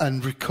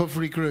and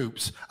recovery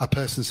groups are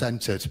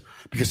person-centred.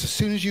 Because as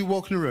soon as you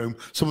walk in a room,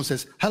 someone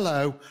says,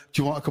 hello,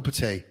 do you want a cup of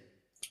tea?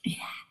 Yeah.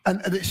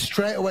 And it's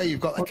straight away you've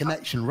got a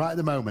connection right at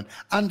the moment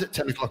and at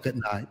 10 o'clock at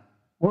night.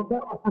 Well,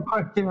 that was the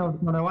question I was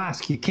going to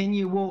ask you. Can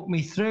you walk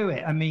me through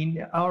it? I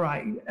mean, all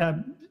right,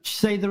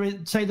 say there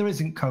isn't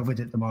COVID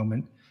at the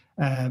moment.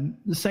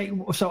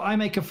 So I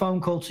make a phone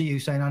call to you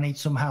saying I need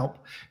some help.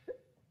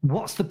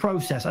 What's the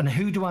process, and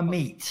who do I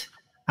meet?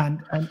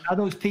 And are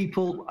those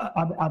people,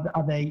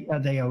 are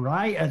they all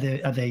right?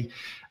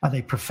 Are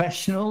they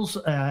professionals?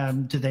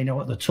 Do they know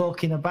what they're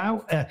talking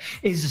about?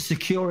 Is there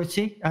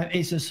security?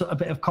 Is there sort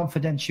of a bit of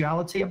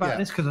confidentiality about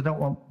this? Because I don't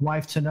want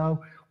wife to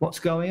know what's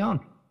going on.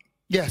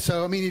 Yeah,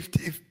 so I mean,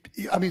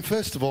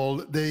 first of all,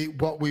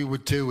 what we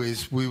would do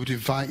is we would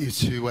invite you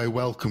to a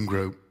welcome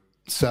group.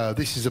 So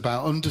this is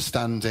about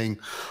understanding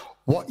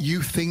what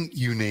you think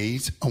you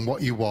need and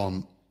what you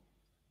want.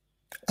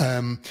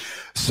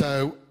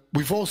 So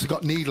we've also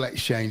got needle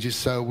exchanges.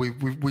 So we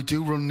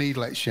do run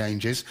needle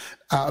exchanges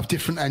out of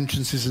different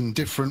entrances in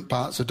different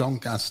parts of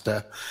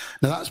Doncaster.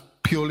 Now that's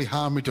purely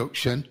harm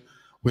reduction.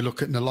 We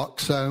look at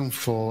naloxone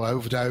for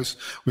overdose.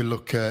 We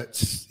look at,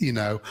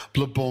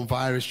 bloodborne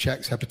virus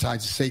checks,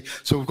 hepatitis C.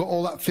 So we've got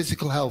all that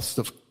physical health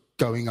stuff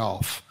going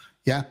off.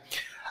 Yeah.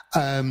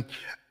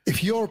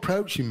 If you're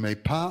approaching me,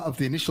 part of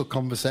the initial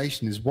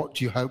conversation is what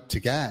do you hope to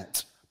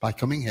get by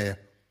coming here?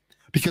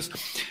 Because,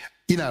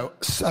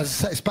 as I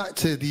say, it's back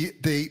to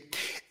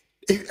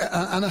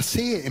and I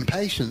see it in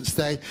patients.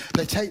 They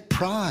take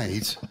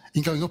pride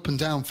in going up and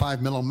down 5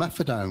 ml on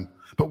methadone,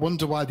 but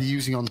wonder why they're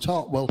using on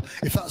top. Well,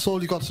 if that's all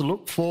you've got to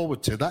look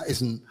forward to, that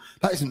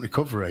isn't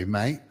recovery,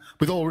 mate.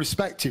 With all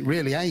respect, it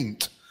really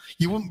ain't.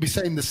 You wouldn't be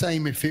saying the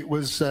same if it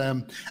was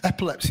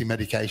epilepsy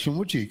medication,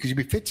 would you? Because you'd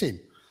be fitting.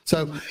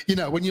 So,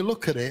 when you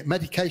look at it,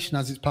 medication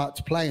has its part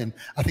to play, and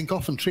I think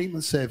often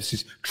treatment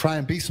services try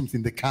and be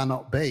something they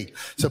cannot be.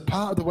 So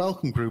part of the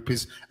welcome group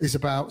is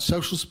about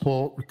social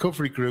support,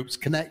 recovery groups,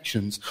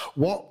 connections.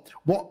 What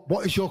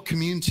is your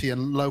community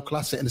and local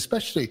asset? And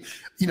especially,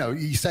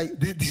 you say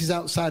this is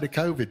outside of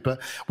COVID,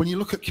 but when you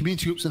look at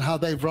community groups and how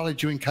they've rallied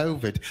during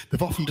COVID,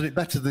 they've often done it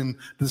better than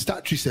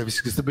statutory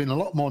services because they've been a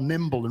lot more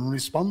nimble and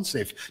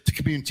responsive to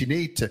community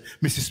need, to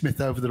Mrs.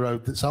 Smith over the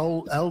road that's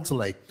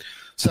elderly.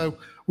 So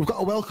we've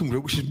got a welcome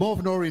group, which is more of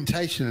an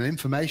orientation and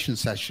information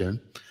session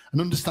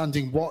and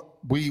understanding what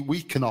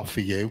we can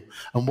offer you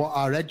and what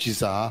our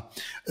edges are.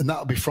 And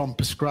that'll be from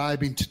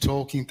prescribing to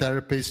talking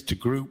therapies to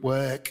group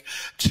work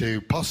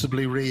to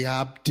possibly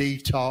rehab,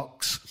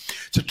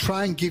 detox, to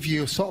try and give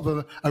you a sort of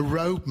a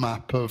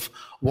roadmap of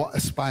what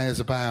Aspire's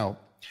about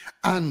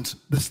and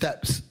the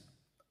steps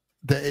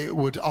that it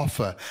would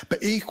offer,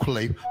 but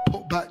equally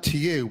put back to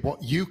you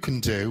what you can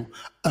do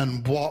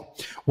and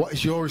what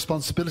is your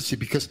responsibility.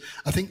 Because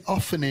I think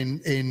often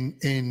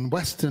in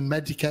Western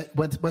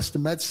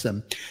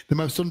medicine, the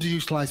most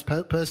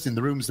underutilized person in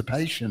the room is the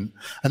patient,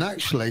 and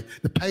actually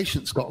the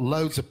patient's got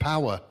loads of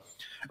power,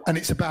 and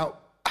it's about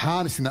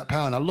harnessing that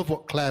power. And I love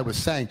what Claire was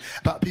saying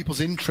about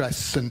people's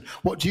interests and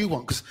what do you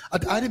want, because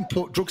I didn't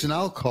put drugs and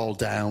alcohol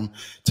down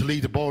to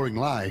lead a boring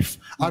life.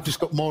 I've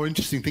just got more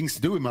interesting things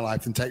to do in my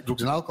life than take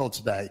drugs and alcohol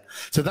today.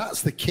 So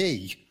that's the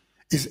key,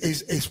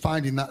 is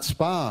finding that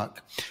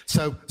spark.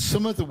 So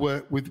some of the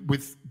work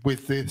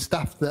with the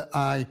staff that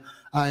I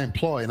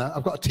employ, and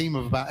I've got a team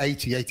of about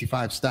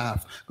 85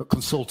 staff, got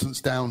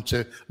consultants down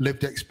to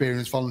lived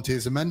experience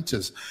volunteers and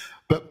mentors.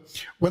 But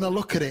when I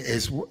look at it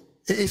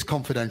is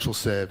confidential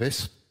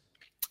service.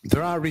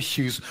 There are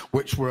issues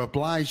which we're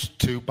obliged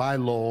to by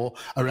law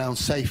around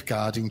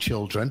safeguarding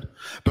children,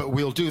 but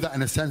we'll do that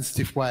in a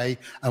sensitive way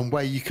and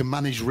where you can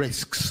manage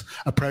risks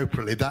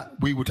appropriately, that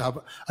we would have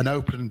an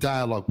open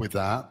dialogue with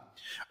that.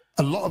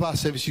 A lot of our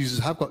service users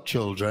have got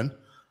children,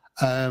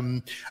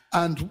 and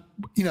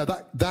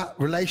that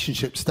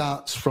relationship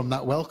starts from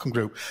that welcome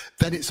group.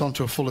 Then it's on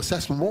to a full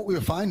assessment. What we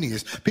were finding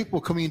is people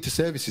were coming into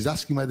services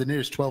asking where the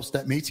nearest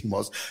 12-step meeting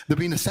was. They're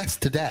being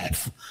assessed to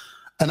death.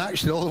 And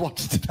actually, all I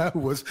wanted to know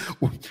was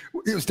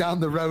it was down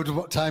the road and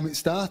what time it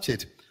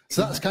started.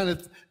 So that's kind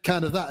of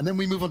that. And then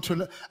we move on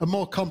to a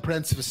more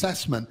comprehensive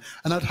assessment.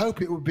 And I'd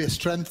hope it would be a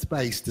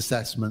strength-based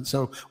assessment.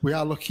 So we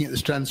are looking at the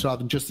strengths rather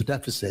than just the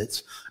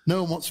deficits.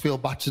 No one wants to feel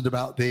battered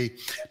about the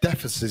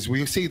deficits.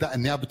 We see that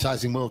in the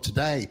advertising world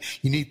today.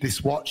 You need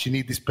this watch, you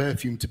need this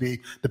perfume to be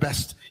the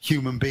best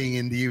human being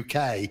in the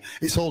UK.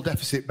 It's all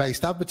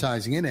deficit-based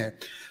advertising, isn't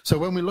it? So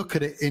when we look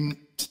at it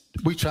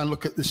we try and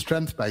look at the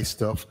strength-based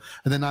stuff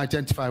and then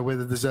identify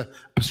whether there's a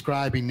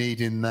prescribing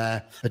need in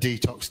there, a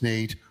detox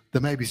need.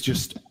 There maybe is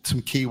just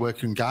some key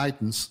work and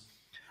guidance.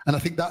 And I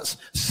think that's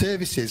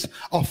services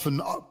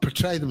often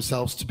portray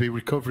themselves to be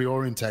recovery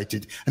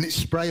orientated, and it's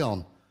spray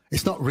on.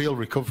 It's not real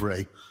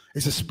recovery.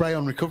 It's a spray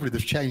on recovery.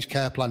 They've changed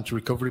care plan to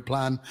recovery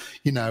plan.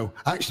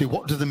 Actually,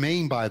 what do they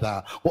mean by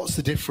that? What's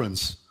the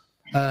difference?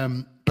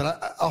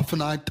 But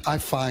often I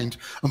find,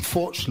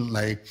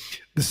 unfortunately,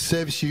 the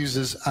service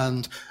users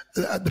and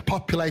the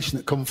population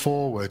that come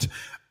forward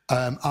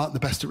aren't the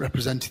best at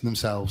representing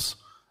themselves,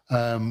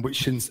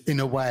 which in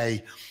a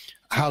way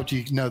how do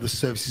you know the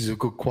services are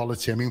good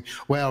quality? I mean,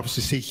 we're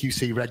obviously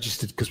CQC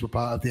registered because we're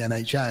part of the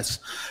NHS.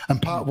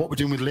 And part of what we're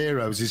doing with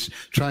Leros is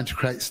trying to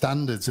create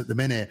standards at the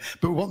minute.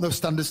 But we want those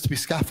standards to be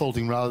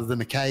scaffolding rather than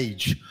a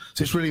cage.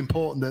 So it's really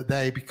important that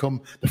they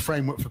become the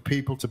framework for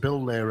people to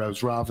build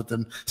Leros rather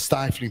than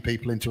stifling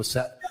people into a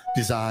set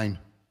design.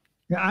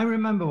 Yeah, I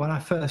remember when I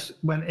first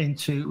went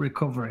into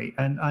recovery,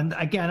 and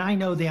again, I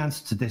know the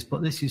answer to this,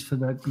 but this is for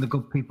the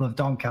good people of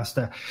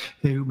Doncaster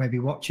who may be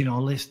watching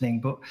or listening.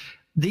 But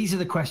these are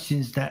the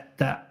questions that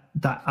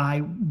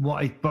I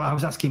wanted, but I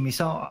was asking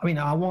myself. I mean,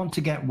 I want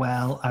to get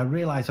well. I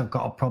realise I've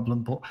got a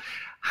problem, but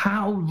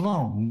how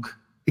long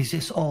is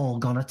this all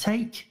gonna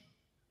take?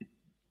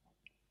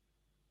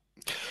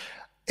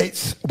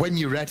 It's when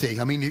you're ready.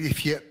 I mean,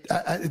 if you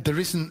there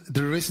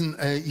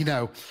isn't you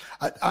know,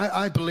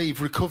 I believe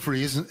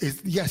recovery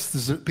is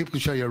yes. People can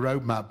show you a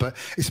roadmap, but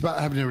it's about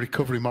having a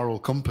recovery moral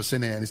compass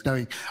in it, and it's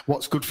knowing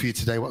what's good for you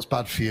today, what's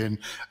bad for you, and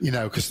you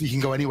know, because you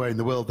can go anywhere in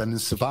the world then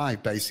and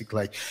survive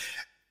basically.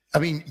 I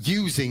mean,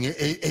 using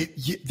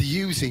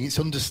it's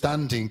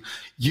understanding,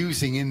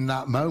 using in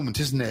that moment,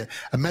 isn't it?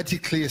 A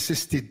medically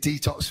assisted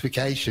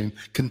detoxification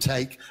can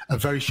take a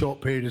very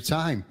short period of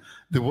time.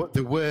 There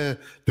were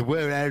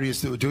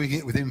areas that were doing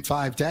it within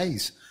 5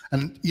 days,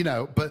 and you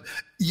know. But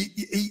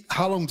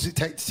how long does it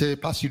take to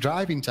pass your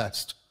driving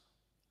test?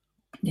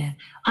 Yeah,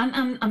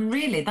 and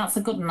really, that's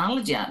a good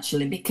analogy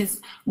actually,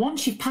 because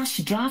once you pass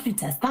your driving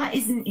test, that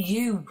isn't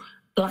you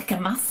like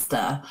a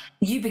master.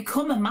 You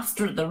become a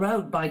master of the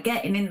road by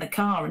getting in the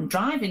car and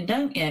driving,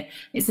 don't you?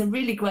 It's a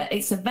really great.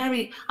 It's a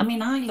very. I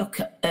mean, I look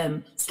at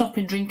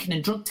stopping drinking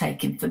and drug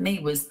taking for me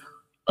was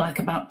like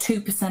about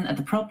 2% of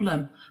the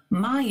problem.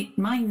 My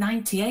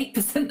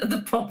 98% of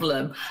the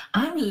problem,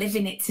 I'm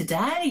living it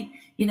today.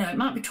 You know, it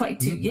might be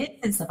 22 years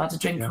since I've had a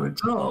drink or a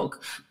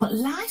drug, but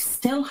life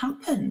still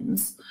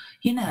happens.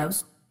 You know,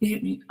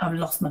 I've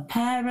lost my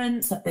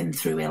parents, I've been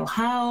through ill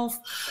health.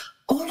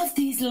 All of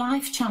these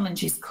life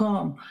challenges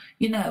come,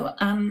 you know,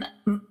 and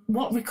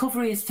what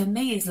recovery is for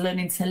me is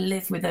learning to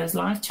live with those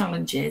life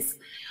challenges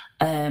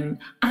and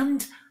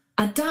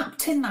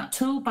adapting that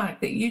tool bag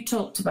that you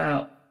talked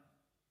about.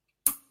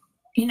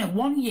 You know,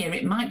 1 year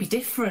it might be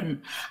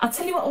different. I'll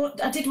tell you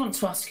what I did want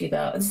to ask you,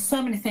 though. There's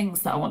so many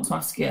things that I want to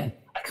ask you.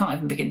 I can't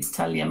even begin to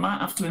tell you. I might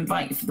have to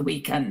invite you for the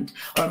weekend,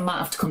 or I might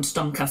have to come to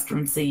Doncaster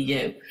and see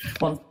you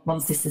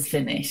once this is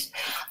finished.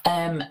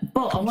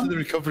 But come to the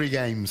recovery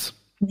games.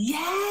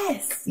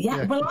 Yes,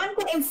 yeah. Well, I'm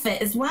getting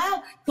fit as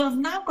well. So I've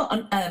now got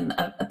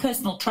a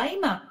personal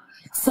trainer.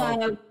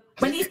 So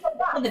when you said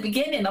that at the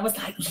beginning, I was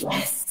like,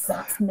 yes,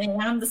 that's me.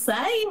 I'm the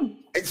same.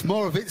 It's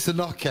more of It's a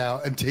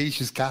Knockout and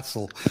Tahisha's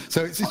Castle.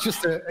 So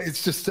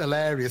it's just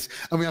hilarious.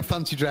 And we have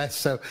fancy dress,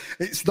 so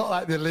it's not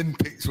like the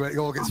Olympics where it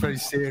all gets very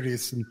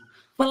serious. And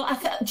well,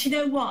 do you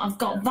know what? I've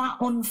got that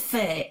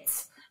unfit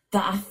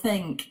that I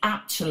think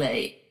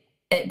actually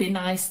it'd be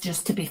nice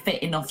just to be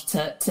fit enough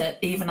to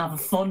even have a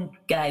fun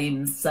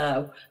game.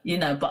 So, you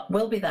know, but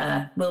we'll be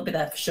there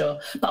for sure.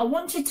 But I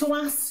wanted to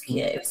ask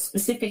you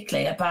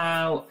specifically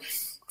about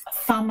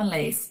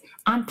families.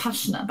 I'm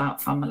passionate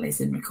about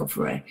families in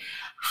recovery.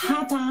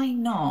 Had I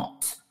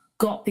not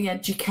got the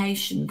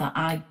education that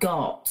I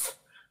got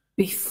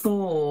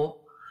before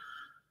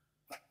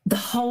the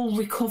whole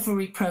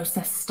recovery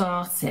process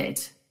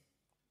started,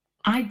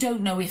 I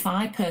don't know if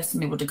I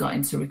personally would have got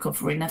into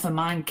recovery, never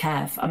mind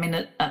Kev. I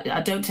mean,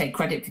 I don't take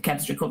credit for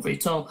Kev's recovery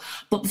at all,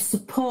 but the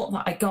support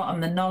that I got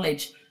and the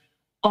knowledge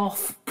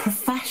of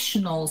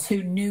professionals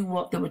who knew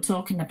what they were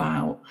talking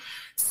about.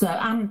 So,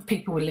 and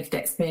people with lived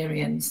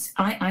experience.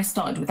 I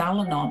started with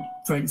Al-Anon,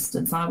 for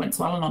instance. I went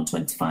to Al-Anon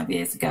 25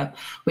 years ago,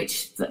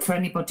 which for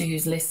anybody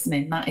who's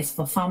listening, that is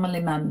for family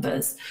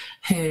members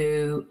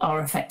who are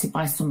affected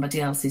by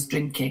somebody else's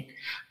drinking.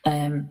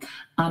 And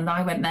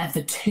I went there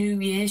for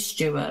 2 years,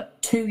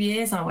 Stuart. 2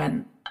 years I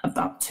went,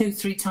 about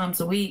 2-3 times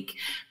a week,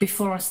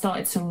 before I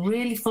started to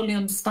really fully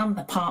understand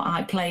the part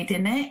I played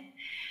in it.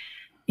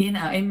 You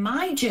know, in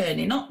my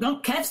journey, not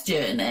Kev's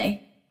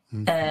journey,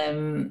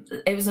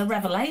 it was a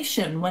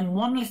revelation when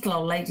one little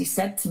old lady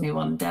said to me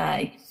one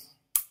day,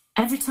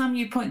 every time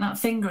you point that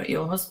finger at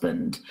your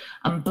husband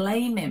and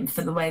blame him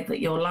for the way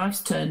that your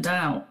life's turned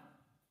out,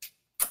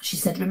 she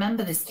said,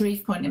 remember there's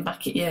 3 pointing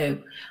back at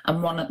you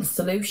and 1 at the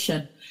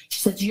solution. She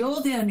said,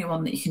 you're the only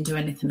one that you can do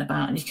anything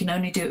about, and you can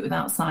only do it with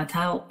outside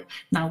help.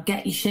 Now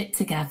get your shit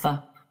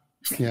together.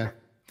 Yeah.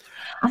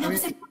 And that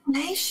was a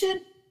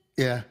combination.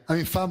 Yeah, I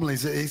mean,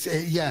 families,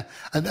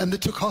 and they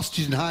took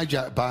hostage and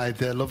hijacked by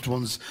their loved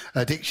one's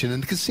addiction,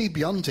 and they can see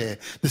beyond it.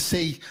 They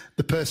see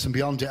the person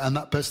beyond it and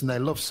that person they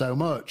love so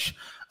much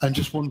and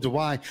just wonder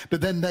why.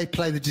 But then they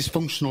play the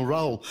dysfunctional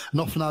role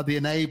and often are the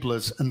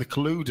enablers and the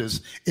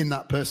colluders in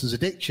that person's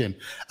addiction.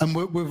 And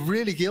we're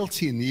really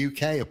guilty in the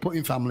UK of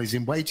putting families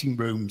in waiting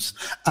rooms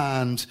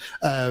and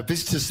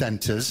visitor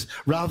centres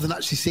rather than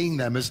actually seeing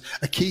them as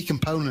a key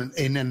component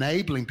in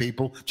enabling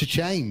people to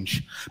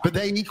change. But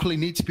they equally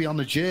need to be on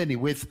a journey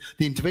with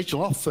the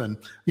individual. Often,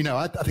 you know,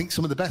 I think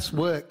some of the best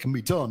work can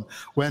be done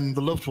when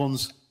the loved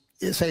ones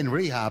say in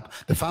rehab,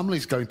 the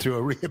family's going through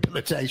a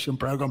rehabilitation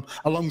program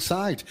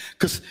alongside.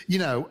 Because, you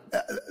know,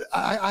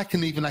 I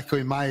can even echo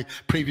in my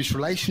previous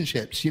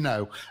relationships, you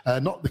know,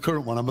 not the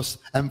current one, I must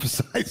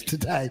emphasize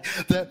today,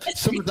 that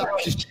some of that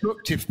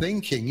destructive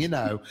thinking, you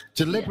know,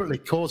 deliberately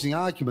causing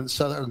arguments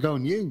so that I can go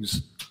and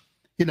use,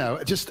 you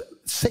know, just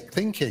sick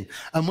thinking.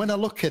 And when I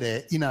look at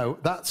it, you know,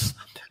 that's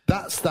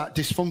that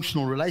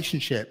dysfunctional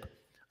relationship.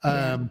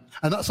 And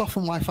that's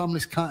often why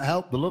families can't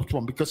help the loved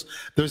one, because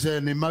there's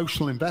an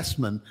emotional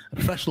investment. A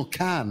professional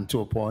can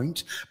to a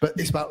point, but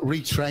it's about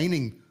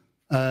retraining.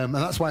 And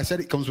that's why I said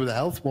it comes with a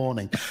health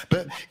warning.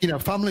 But, you know,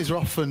 families are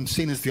often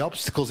seen as the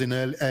obstacles in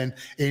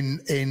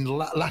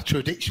latter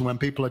addiction, when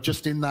people are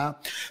just in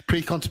that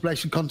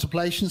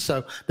contemplation.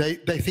 So they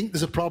think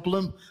there's a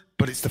problem,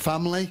 but it's the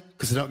family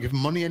because they don't give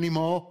them money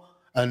anymore.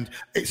 And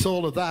it's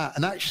all of that.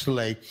 And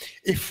actually,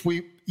 if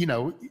we, you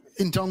know,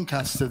 in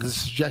Doncaster, there's a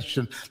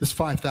suggestion there's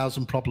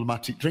 5,000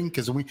 problematic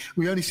drinkers, and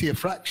we only see a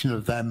fraction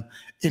of them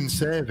in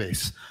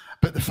service.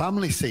 But the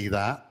family see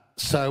that.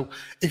 So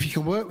if you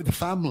can work with the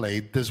family,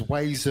 there's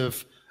ways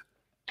of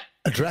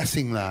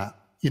addressing that,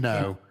 you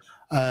know.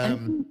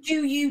 And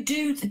do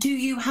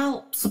you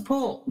help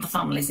support the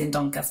families in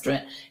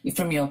Doncaster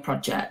from your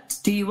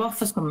project? Do you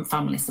offer some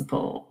family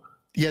support?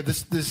 Yeah,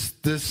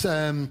 there's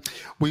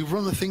we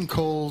run a thing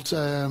called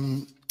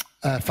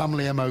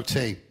Family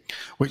MOT,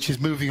 which is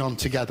moving on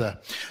together.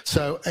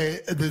 So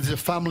there's a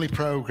family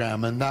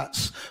program, and that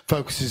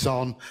focuses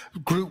on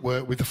group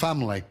work with the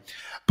family.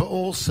 But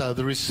also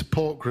there is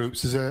support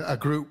groups. There's a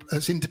group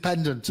that's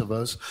independent of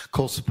us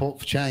called Support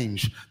for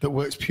Change that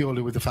works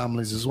purely with the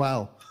families as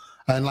well.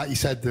 And like you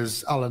said,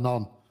 there's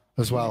Al-Anon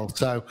as well.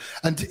 So,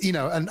 and you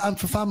know, and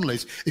for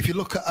families, if you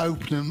look at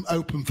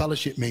open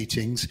fellowship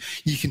meetings,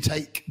 you can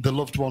take the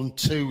loved one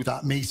to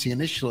that meeting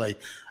initially,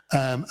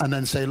 and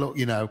then say, look,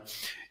 you know,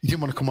 he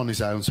didn't want to come on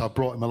his own, so I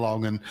brought him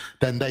along, and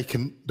then they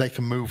can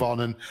move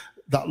on, and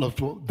that loved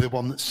one, the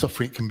one that's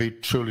suffering, can be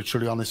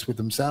truly honest with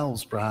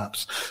themselves,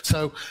 perhaps.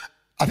 So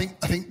I think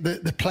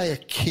that they play a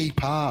key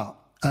part.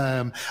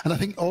 And I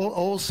think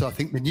also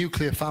the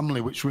nuclear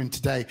family which we're in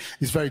today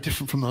is very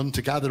different from the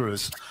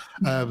hunter-gatherers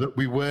that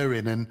we were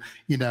in. And,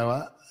 you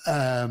know,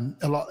 a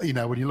lot, you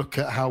know, when you look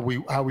at how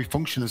we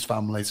function as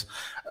families,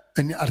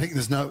 and I think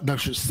there's no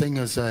such thing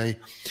as a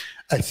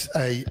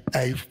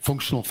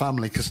functional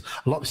family, because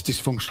a lot of it's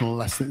dysfunctional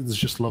unless there's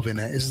just love in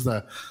it, is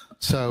there?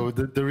 So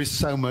there is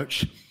so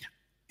much,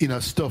 you know,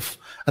 stuff.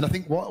 And I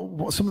think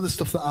what some of the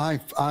stuff that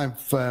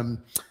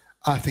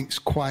I think is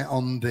quite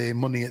on the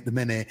money at the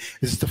minute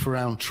is stuff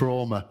around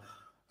trauma.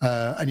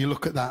 And you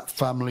look at that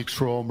family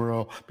trauma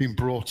or being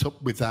brought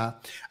up with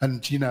that.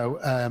 And, you know,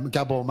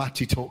 Gabor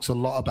Mate talks a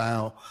lot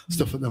about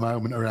stuff at the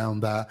moment around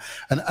that.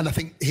 And I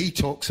think he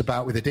talks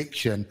about with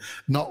addiction,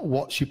 not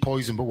what's your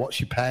poison, but what's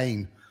your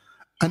pain.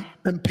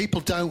 And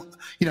people don't,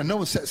 you know, no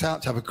one sets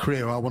out to have a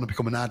career, I want to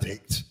become an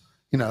addict.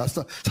 You know, it's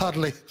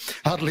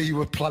hardly you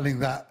were planning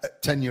that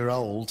at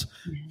 10-year-old,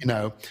 you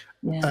know.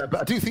 Yeah.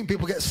 But I do think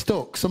people get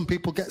stuck. Some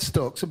people get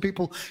stuck. Some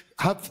people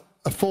have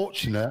a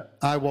fortunate,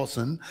 I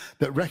wasn't,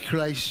 that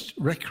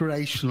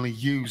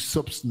recreationally use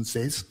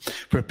substances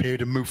for a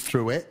period and move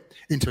through it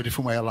into a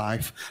different way of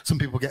life. Some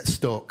people get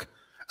stuck.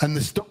 And the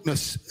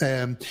stuckness,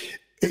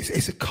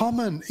 it's a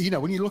common, you know,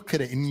 when you look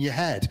at it in your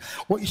head,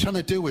 what you're trying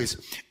to do is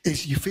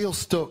you feel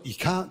stuck. You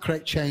can't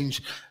create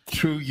change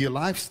through your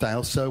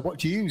lifestyle. So what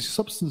do you use?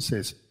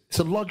 Substances. It's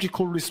a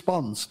logical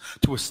response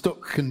to a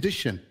stuck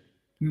condition.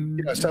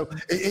 You know, so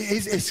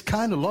it's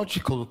kind of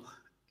logical,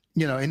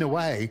 you know, in a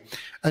way.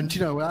 And,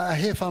 you know, I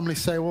hear families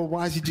say, well,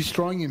 why is he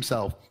destroying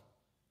himself?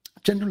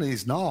 Generally,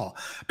 he's not.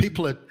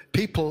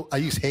 People, I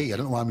use he, I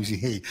don't know why I'm using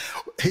he.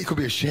 He could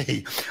be a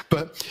she.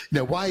 But, you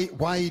know, why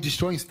are you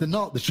destroying? They're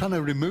not. They're trying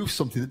to remove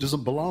something that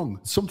doesn't belong.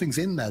 Something's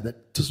in there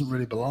that doesn't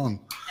really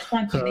belong.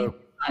 They're trying to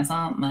guys,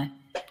 aren't they?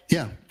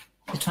 Yeah.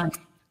 They're trying to...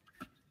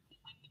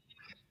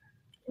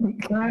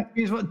 Can I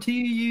use what do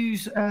you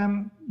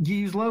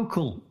use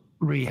local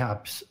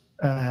rehabs,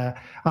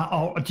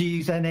 or do you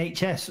use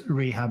NHS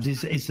rehabs?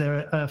 Is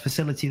there a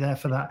facility there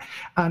for that?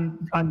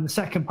 And the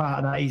second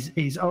part of that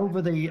is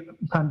over the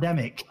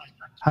pandemic,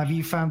 have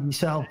you found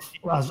yourself,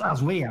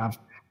 as we have,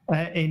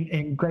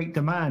 in great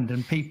demand,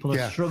 and people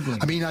are struggling?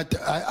 I mean,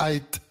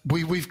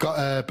 we've got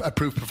a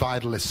approved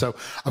provider list. So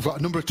I've got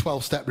a number of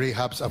 12-step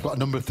rehabs. I've got a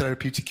number of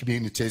therapeutic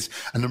communities,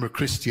 a number of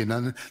Christian,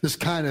 and there's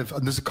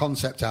a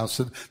concept house.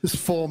 So there's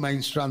 4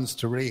 main strands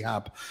to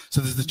rehab.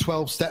 So there's the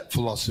 12-step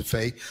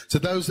philosophy. So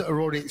those that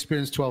are already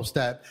experienced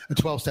 12-step, a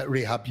 12-step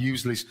rehab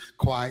usually is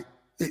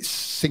it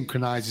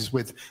synchronizes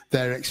with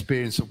their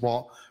experience of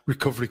what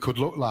recovery could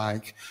look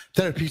like.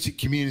 Therapeutic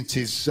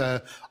communities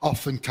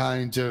often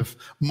kind of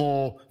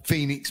more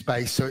Phoenix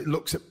based, so it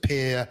looks at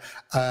peer,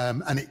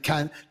 and it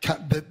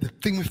the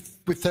thing with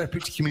with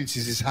therapeutic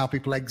communities is how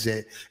people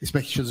exit. It's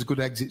making sure there's a good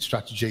exit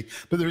strategy.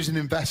 But there is an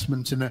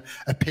investment in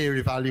a peer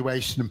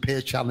evaluation and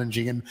peer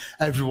challenging, and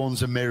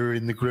everyone's a mirror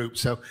in the group.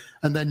 So,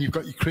 and then you've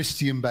got your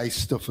Christian-based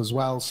stuff as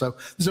well. So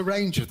there's a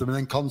range of them, and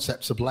then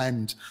concepts are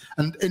blend.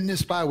 And in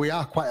Inspire, we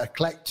are quite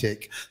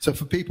eclectic. So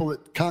for people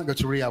that can't go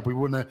to rehab, we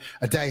run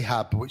a day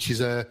hab, which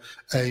is a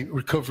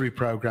recovery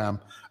program.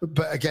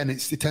 But again,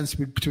 it tends to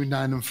be between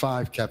 9 and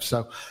 5, Kev.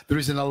 So there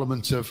is an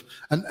element of,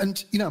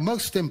 and you know,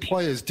 most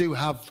employers do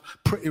have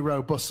pretty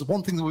robust.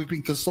 One thing that we've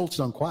been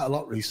consulted on quite a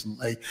lot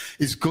recently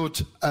is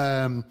good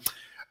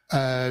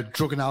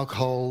drug and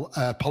alcohol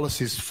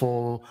policies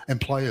for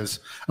employers.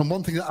 And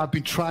one thing that I've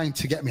been trying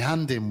to get my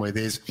hand in with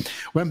is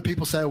when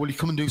people say, oh, will you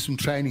come and do some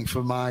training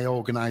for my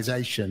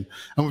organisation?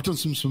 And we've done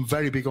some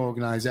very big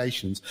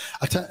organisations.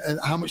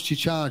 How much do you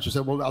charge? I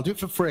said, well, I'll do it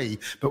for free,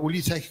 but will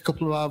you take a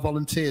couple of our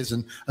volunteers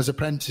and as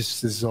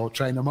apprentices or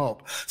train them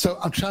up? So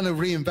I'm trying to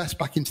reinvest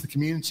back into the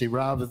community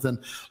rather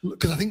than,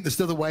 because I think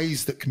there's other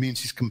ways that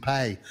communities can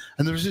pay.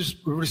 And there is just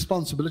a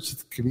responsibility to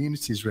the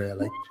communities,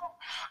 really.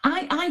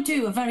 I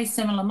do a very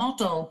similar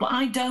model, but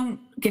I don't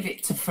give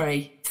it to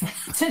free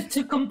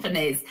to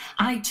companies.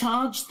 I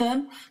charge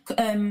them.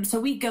 So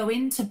we go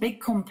into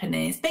big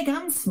companies, big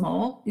and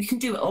small. You can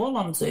do it all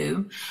on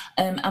Zoom.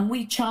 And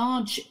we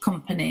charge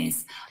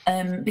companies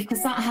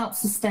because that helps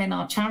sustain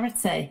our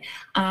charity.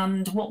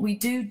 And what we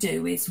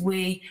do is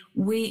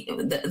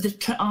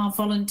our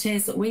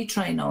volunteers that we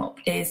train up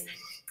is,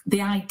 the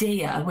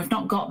idea, we've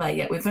not got there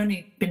yet, we've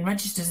only been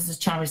registered as a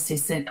charity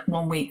since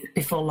 1 week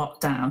before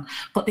lockdown,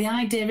 but the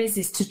idea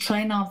is to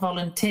train our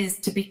volunteers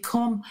to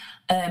become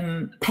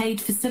paid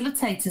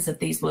facilitators of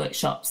these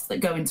workshops that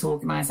go into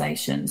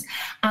organisations,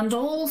 and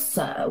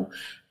also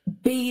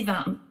be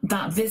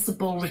that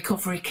visible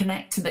recovery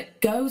connector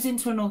that goes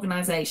into an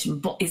organisation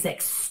but is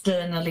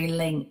externally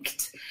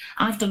linked.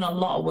 I've done a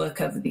lot of work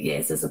over the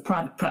years as a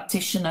private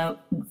practitioner,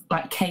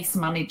 like case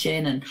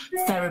managing and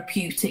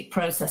therapeutic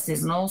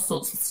processes and all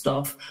sorts of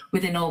stuff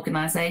within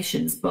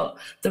organisations, but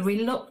the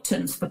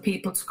reluctance for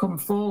people to come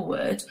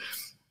forward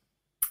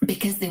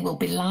because they will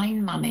be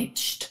line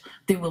managed,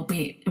 they will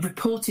be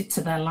reported to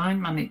their line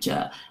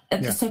manager.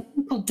 So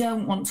people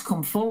don't want to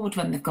come forward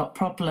when they've got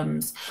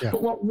problems. Yeah.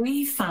 But what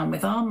we found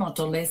with our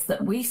model is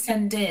that we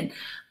send in,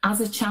 as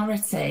a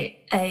charity,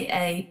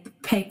 a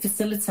paid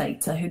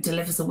facilitator who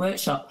delivers a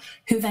workshop,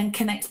 who then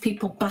connects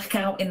people back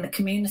out in the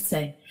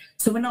community.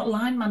 So we're not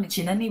line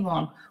managing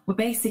anyone. We're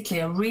basically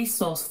a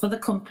resource for the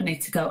company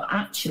to go,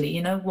 actually,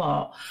 you know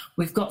what?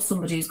 We've got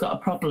somebody who's got a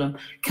problem.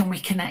 Can we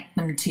connect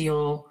them to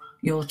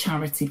your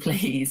charity,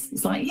 please?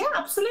 It's like, yeah,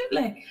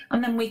 absolutely.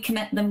 And then we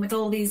connect them with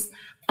all these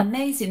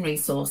amazing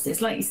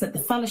resources. Like you said, the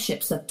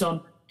fellowships have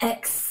done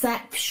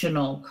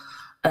exceptional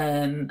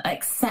during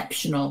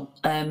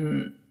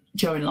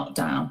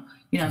lockdown.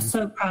 You know,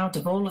 so proud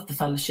of all of the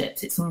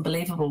fellowships. It's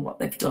unbelievable what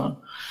they've done.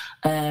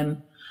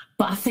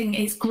 But I think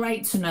it's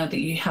great to know that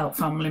you help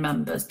family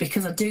members,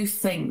 because I do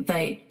think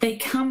they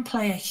can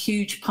play a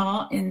huge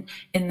part in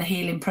the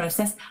healing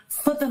process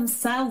for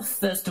themselves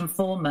first and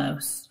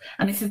foremost.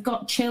 And if they've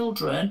got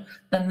children,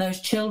 then those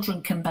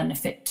children can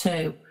benefit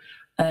too.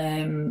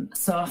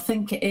 So I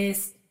think it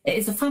is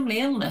a family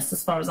illness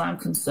as far as I'm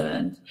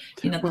concerned.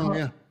 You know,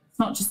 it's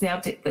not just the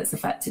addict that's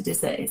affected,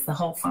 is it? It's the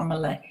whole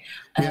family.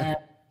 Yeah.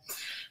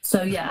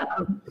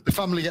 The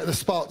family get the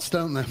spots,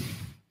 don't they?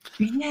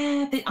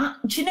 Yeah,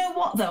 do you know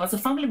what though? As a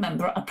family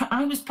member,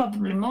 I was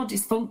probably more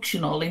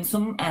dysfunctional in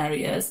some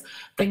areas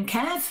than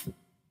Kev.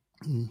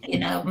 You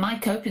know, my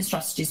coping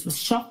strategies were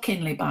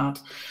shockingly bad.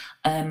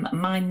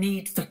 My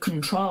need for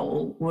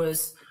control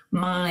was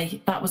my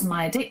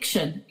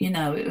addiction. You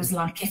know, it was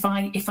like if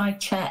I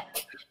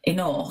check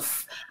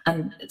enough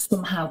and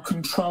somehow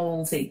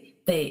control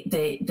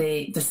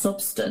the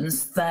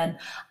substance, then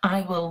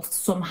I will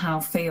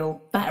somehow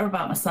feel better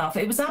about myself.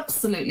 It was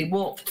absolutely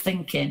warped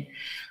thinking.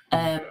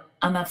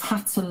 And I've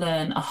had to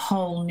learn a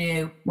whole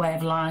new way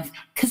of life,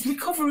 because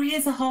recovery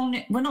is a whole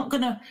new... We're not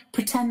going to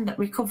pretend that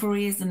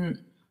recovery isn't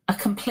a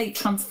complete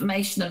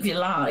transformation of your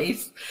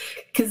life,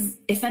 because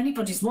if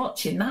anybody's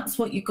watching, that's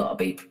what you've got to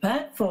be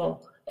prepared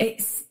for.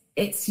 It's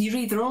you're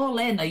either all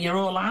in or you're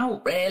all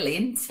out, really,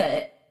 isn't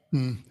it?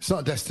 It's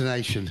not a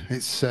destination.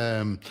 It's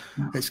kind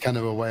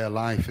of a way of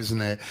life, isn't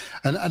it?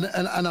 And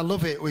I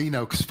love it, you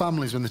know, because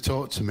families, when they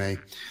talk to me,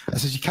 I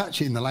says, you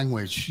catch it in the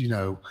language, you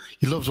know.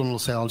 Your loved one will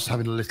say, I'm just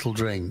having a little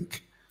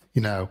drink,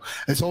 you know.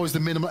 It's always the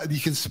minimal. You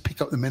can pick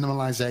up the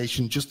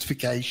minimalisation,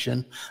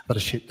 justification. I've had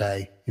a shit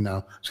day, you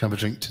know. Just have a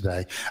drink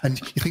today, and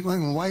you think,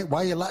 well,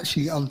 why are you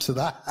latching onto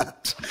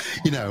that?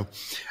 You know,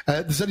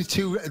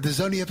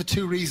 there's only ever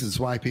two reasons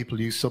why people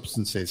use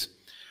substances.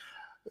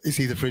 It's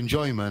either for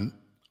enjoyment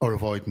or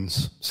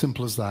avoidance.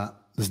 Simple as that.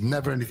 There's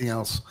never anything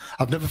else.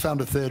 I've never found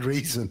a third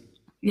reason.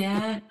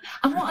 Yeah.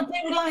 And what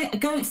I do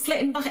like,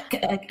 flitting back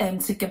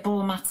to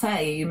Gabor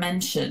Mate, you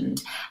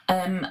mentioned,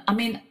 I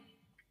mean,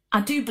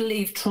 I do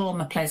believe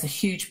trauma plays a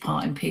huge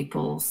part in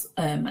people's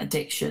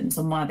addictions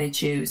and why they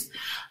choose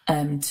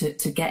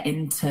to get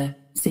into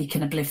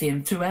seeking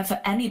oblivion through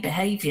any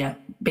behaviour,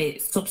 be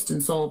it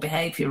substance or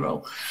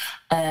behavioural.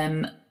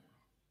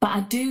 But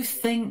I do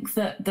think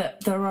that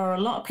there are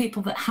a lot of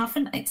people that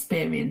haven't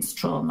experienced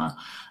trauma,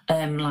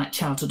 like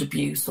childhood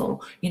abuse, or,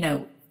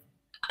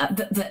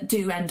 that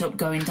do end up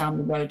going down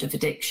the road of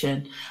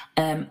addiction.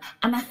 And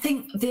I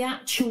think the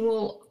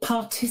actual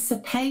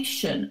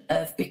participation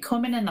of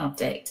becoming an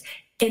addict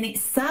in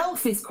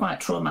itself is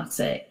quite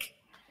traumatic.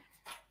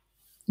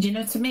 Do you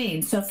know what I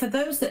mean? So for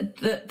those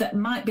that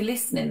might be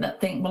listening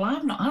that think, well,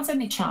 I've not had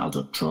any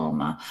childhood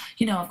trauma.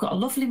 I've got a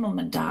lovely mum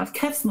and dad.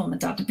 Kev's mum and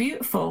dad are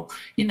beautiful.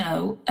 They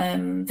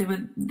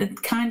were the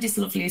kindest,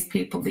 loveliest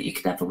people that you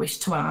could ever wish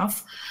to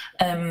have.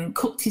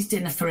 Cooked his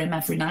dinner for him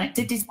every night,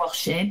 did his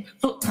washing,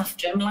 looked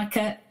after him like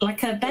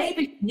a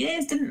baby for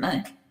years, didn't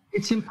they?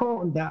 It's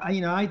important that,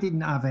 I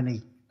didn't have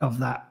any of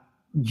that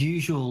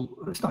usual,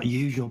 it's not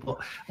usual, but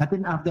I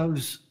didn't have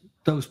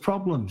those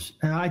problems.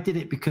 And I did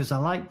it because I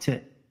liked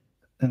it.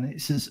 And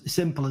it's as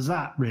simple as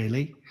that,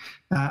 really.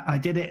 I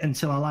did it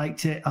until I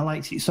liked it. I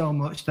liked it so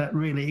much that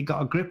really it got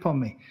a grip on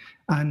me.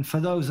 And for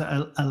those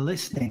that are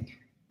listening,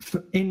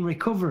 in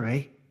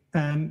recovery,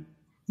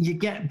 you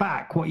get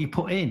back what you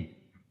put in.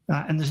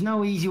 And there's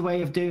no easy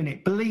way of doing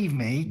it. Believe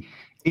me,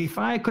 if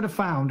I could have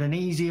found an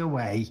easier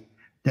way,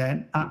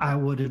 then I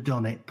would have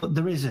done it. But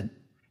there isn't.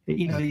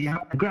 You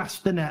have to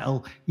grasp the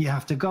nettle. You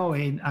have to go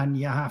in and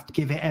you have to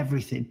give it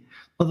everything.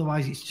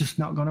 Otherwise, it's just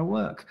not going to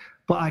work.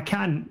 But I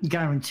can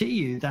guarantee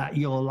you that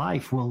your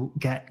life will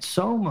get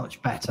so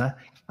much better.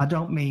 I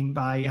don't mean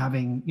by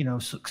having,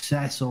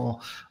 success or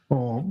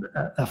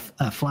a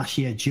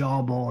flashier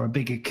job or a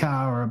bigger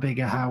car or a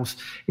bigger house.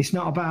 It's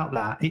not about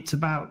that. It's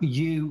about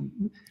you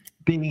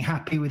being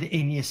happy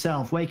within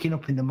yourself, waking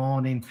up in the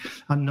morning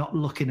and not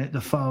looking at the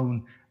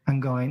phone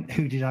and going,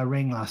 who did I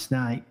ring last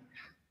night?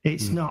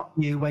 It's not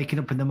you waking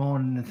up in the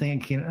morning and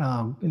thinking,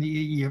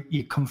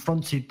 you're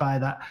confronted by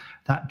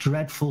that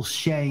dreadful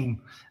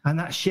shame. And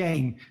that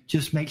shame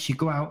just makes you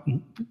go out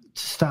and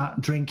start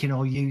drinking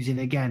or using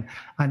again.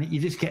 And you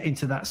just get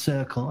into that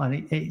circle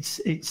and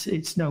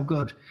it's no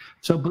good.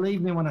 So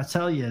believe me when I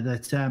tell you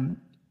that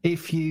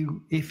if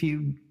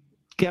you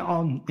get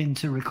on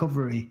into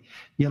recovery,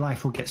 your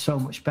life will get so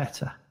much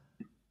better.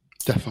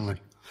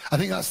 Definitely. I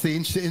think that's the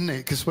interesting, isn't it?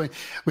 Because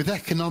with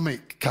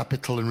economic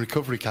capital and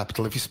recovery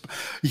capital, if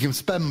you can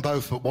spend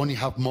both, but one you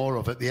have more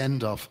of at the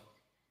end of.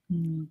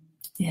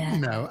 Yeah.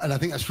 And I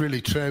think that's really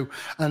true.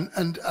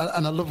 And I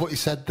love what you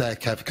said there,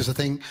 Kev, because I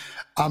think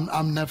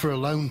I'm never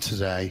alone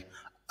today.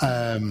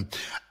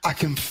 I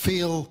can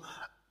feel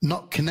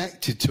not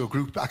connected to a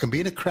group. I can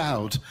be in a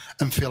crowd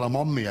and feel I'm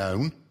on my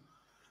own.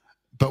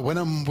 But when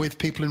I'm with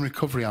people in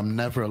recovery, I'm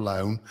never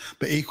alone.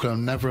 But equally,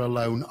 I'm never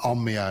alone on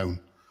my own.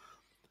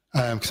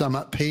 Because I'm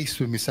at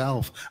peace with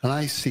myself, and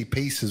I see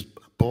peace as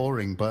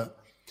boring, but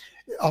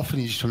often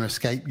you're just trying to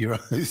escape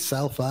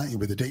yourself, aren't you,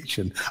 with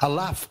addiction? I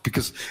laugh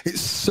because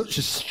it's such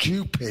a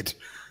stupid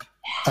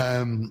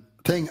thing.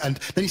 And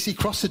then you see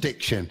cross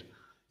addiction,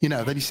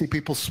 then you see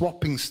people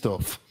swapping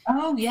stuff.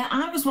 Oh, yeah,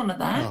 I was one of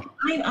them.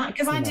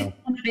 Because I didn't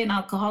want to be an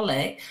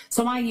alcoholic,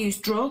 so I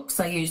used drugs,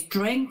 I used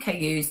drink, I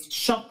used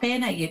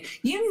shopping,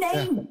 you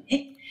name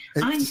it.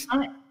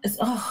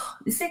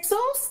 It's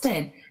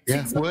exhausting.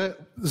 There's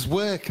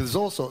work, there's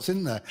all sorts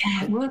in there.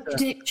 Yeah, work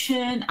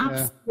addiction,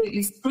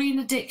 absolutely. Screen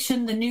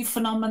addiction, the new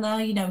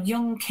phenomena,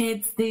 young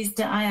kids these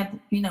days. I had,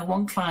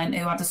 one client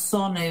who had a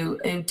son who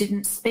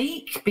didn't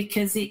speak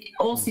because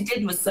all he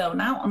did was zone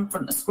out in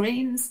front of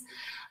screens.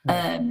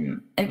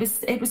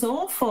 It was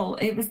awful.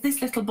 It was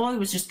this little boy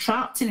was just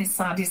trapped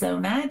inside his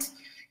own head.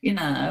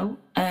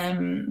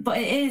 But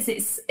it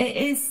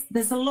is,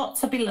 there's a lot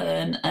to be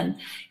learned. And,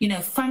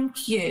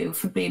 thank you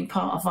for being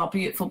part of our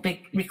beautiful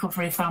big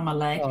recovery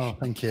family. Oh,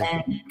 thank you.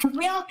 Because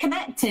we are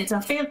connected.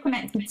 I feel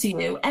connected to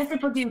you.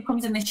 Everybody who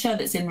comes in this show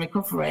that's in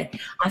recovery,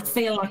 I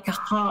feel like a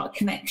heart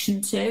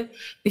connection to,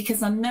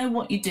 because I know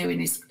what you're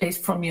doing is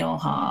from your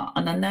heart.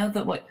 And I know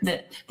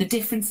that the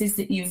differences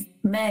that you've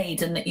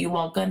made and that you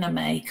are going to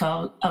make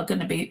are going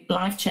to be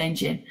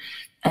life-changing.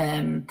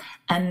 And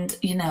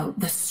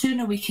the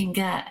sooner we can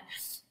get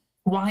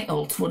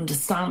Whitehall to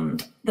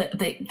understand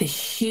the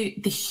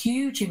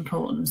huge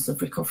importance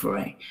of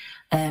recovery,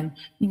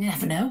 you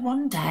never know,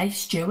 one day,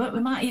 Stuart, we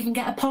might even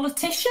get a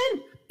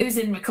politician who's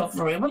in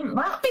recovery. Wouldn't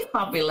that be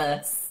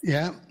fabulous?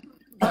 Yeah.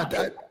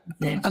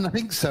 And I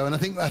think so. And I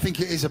think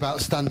it is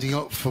about standing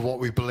up for what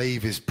we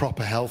believe is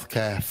proper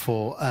healthcare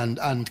for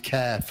and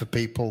care for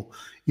people,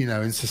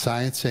 in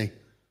society.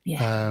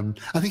 Yeah.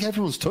 I think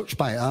everyone's touched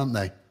by it, aren't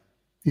they?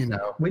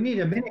 We need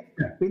a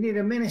minister. We need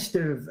a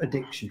minister of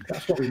addiction.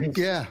 That's what we need.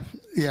 Yeah.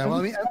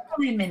 Well,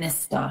 Prime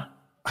Minister.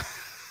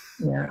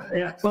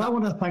 Yeah. Well, I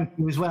want to thank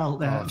you as well.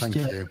 Thank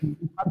you.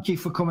 Thank you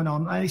for coming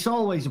on. And it's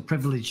always a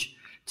privilege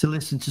to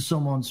listen to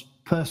someone's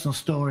personal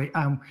story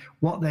and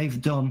what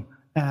they've done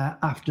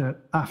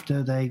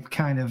after they've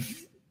kind of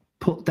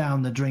put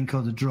down the drink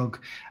or the drug.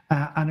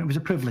 And it was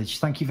a privilege.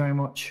 Thank you very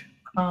much.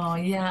 Oh,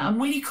 yeah. And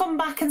will you come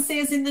back and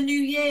see us in the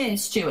new year,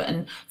 Stuart,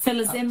 and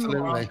fill us in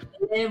more on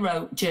the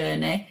Lero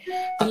journey?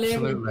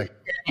 Absolutely.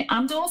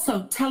 And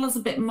also tell us a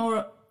bit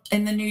more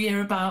in the new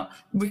year about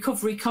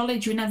Recovery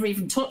College. We never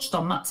even touched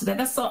on that today.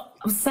 That's what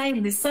I'm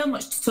saying. There's so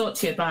much to talk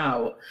to you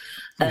about.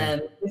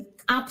 We've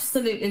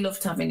absolutely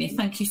loved having you.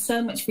 Thank you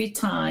so much for your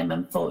time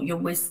and for your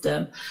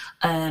wisdom.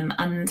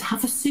 And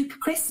have a super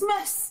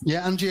Christmas.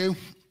 Yeah, and you.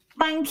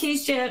 Thank you,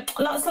 Stuart.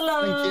 Lots of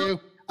love. Thank you.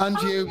 And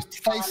you.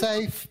 Stay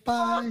safe.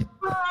 Bye.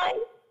 Bye.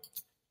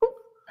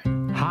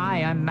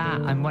 Hi, I'm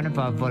Matt. I'm one of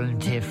our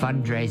volunteer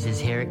fundraisers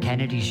here at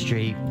Kennedy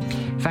Street.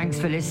 Thanks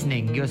for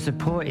listening. Your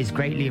support is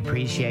greatly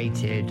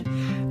appreciated.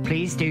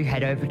 Please do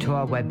head over to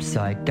our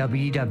website,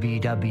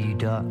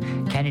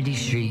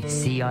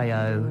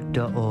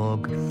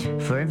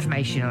 www.kennedystreetcio.org, for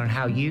information on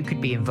how you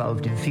could be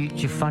involved in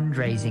future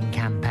fundraising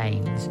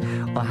campaigns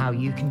or how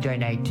you can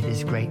donate to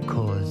this great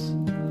cause.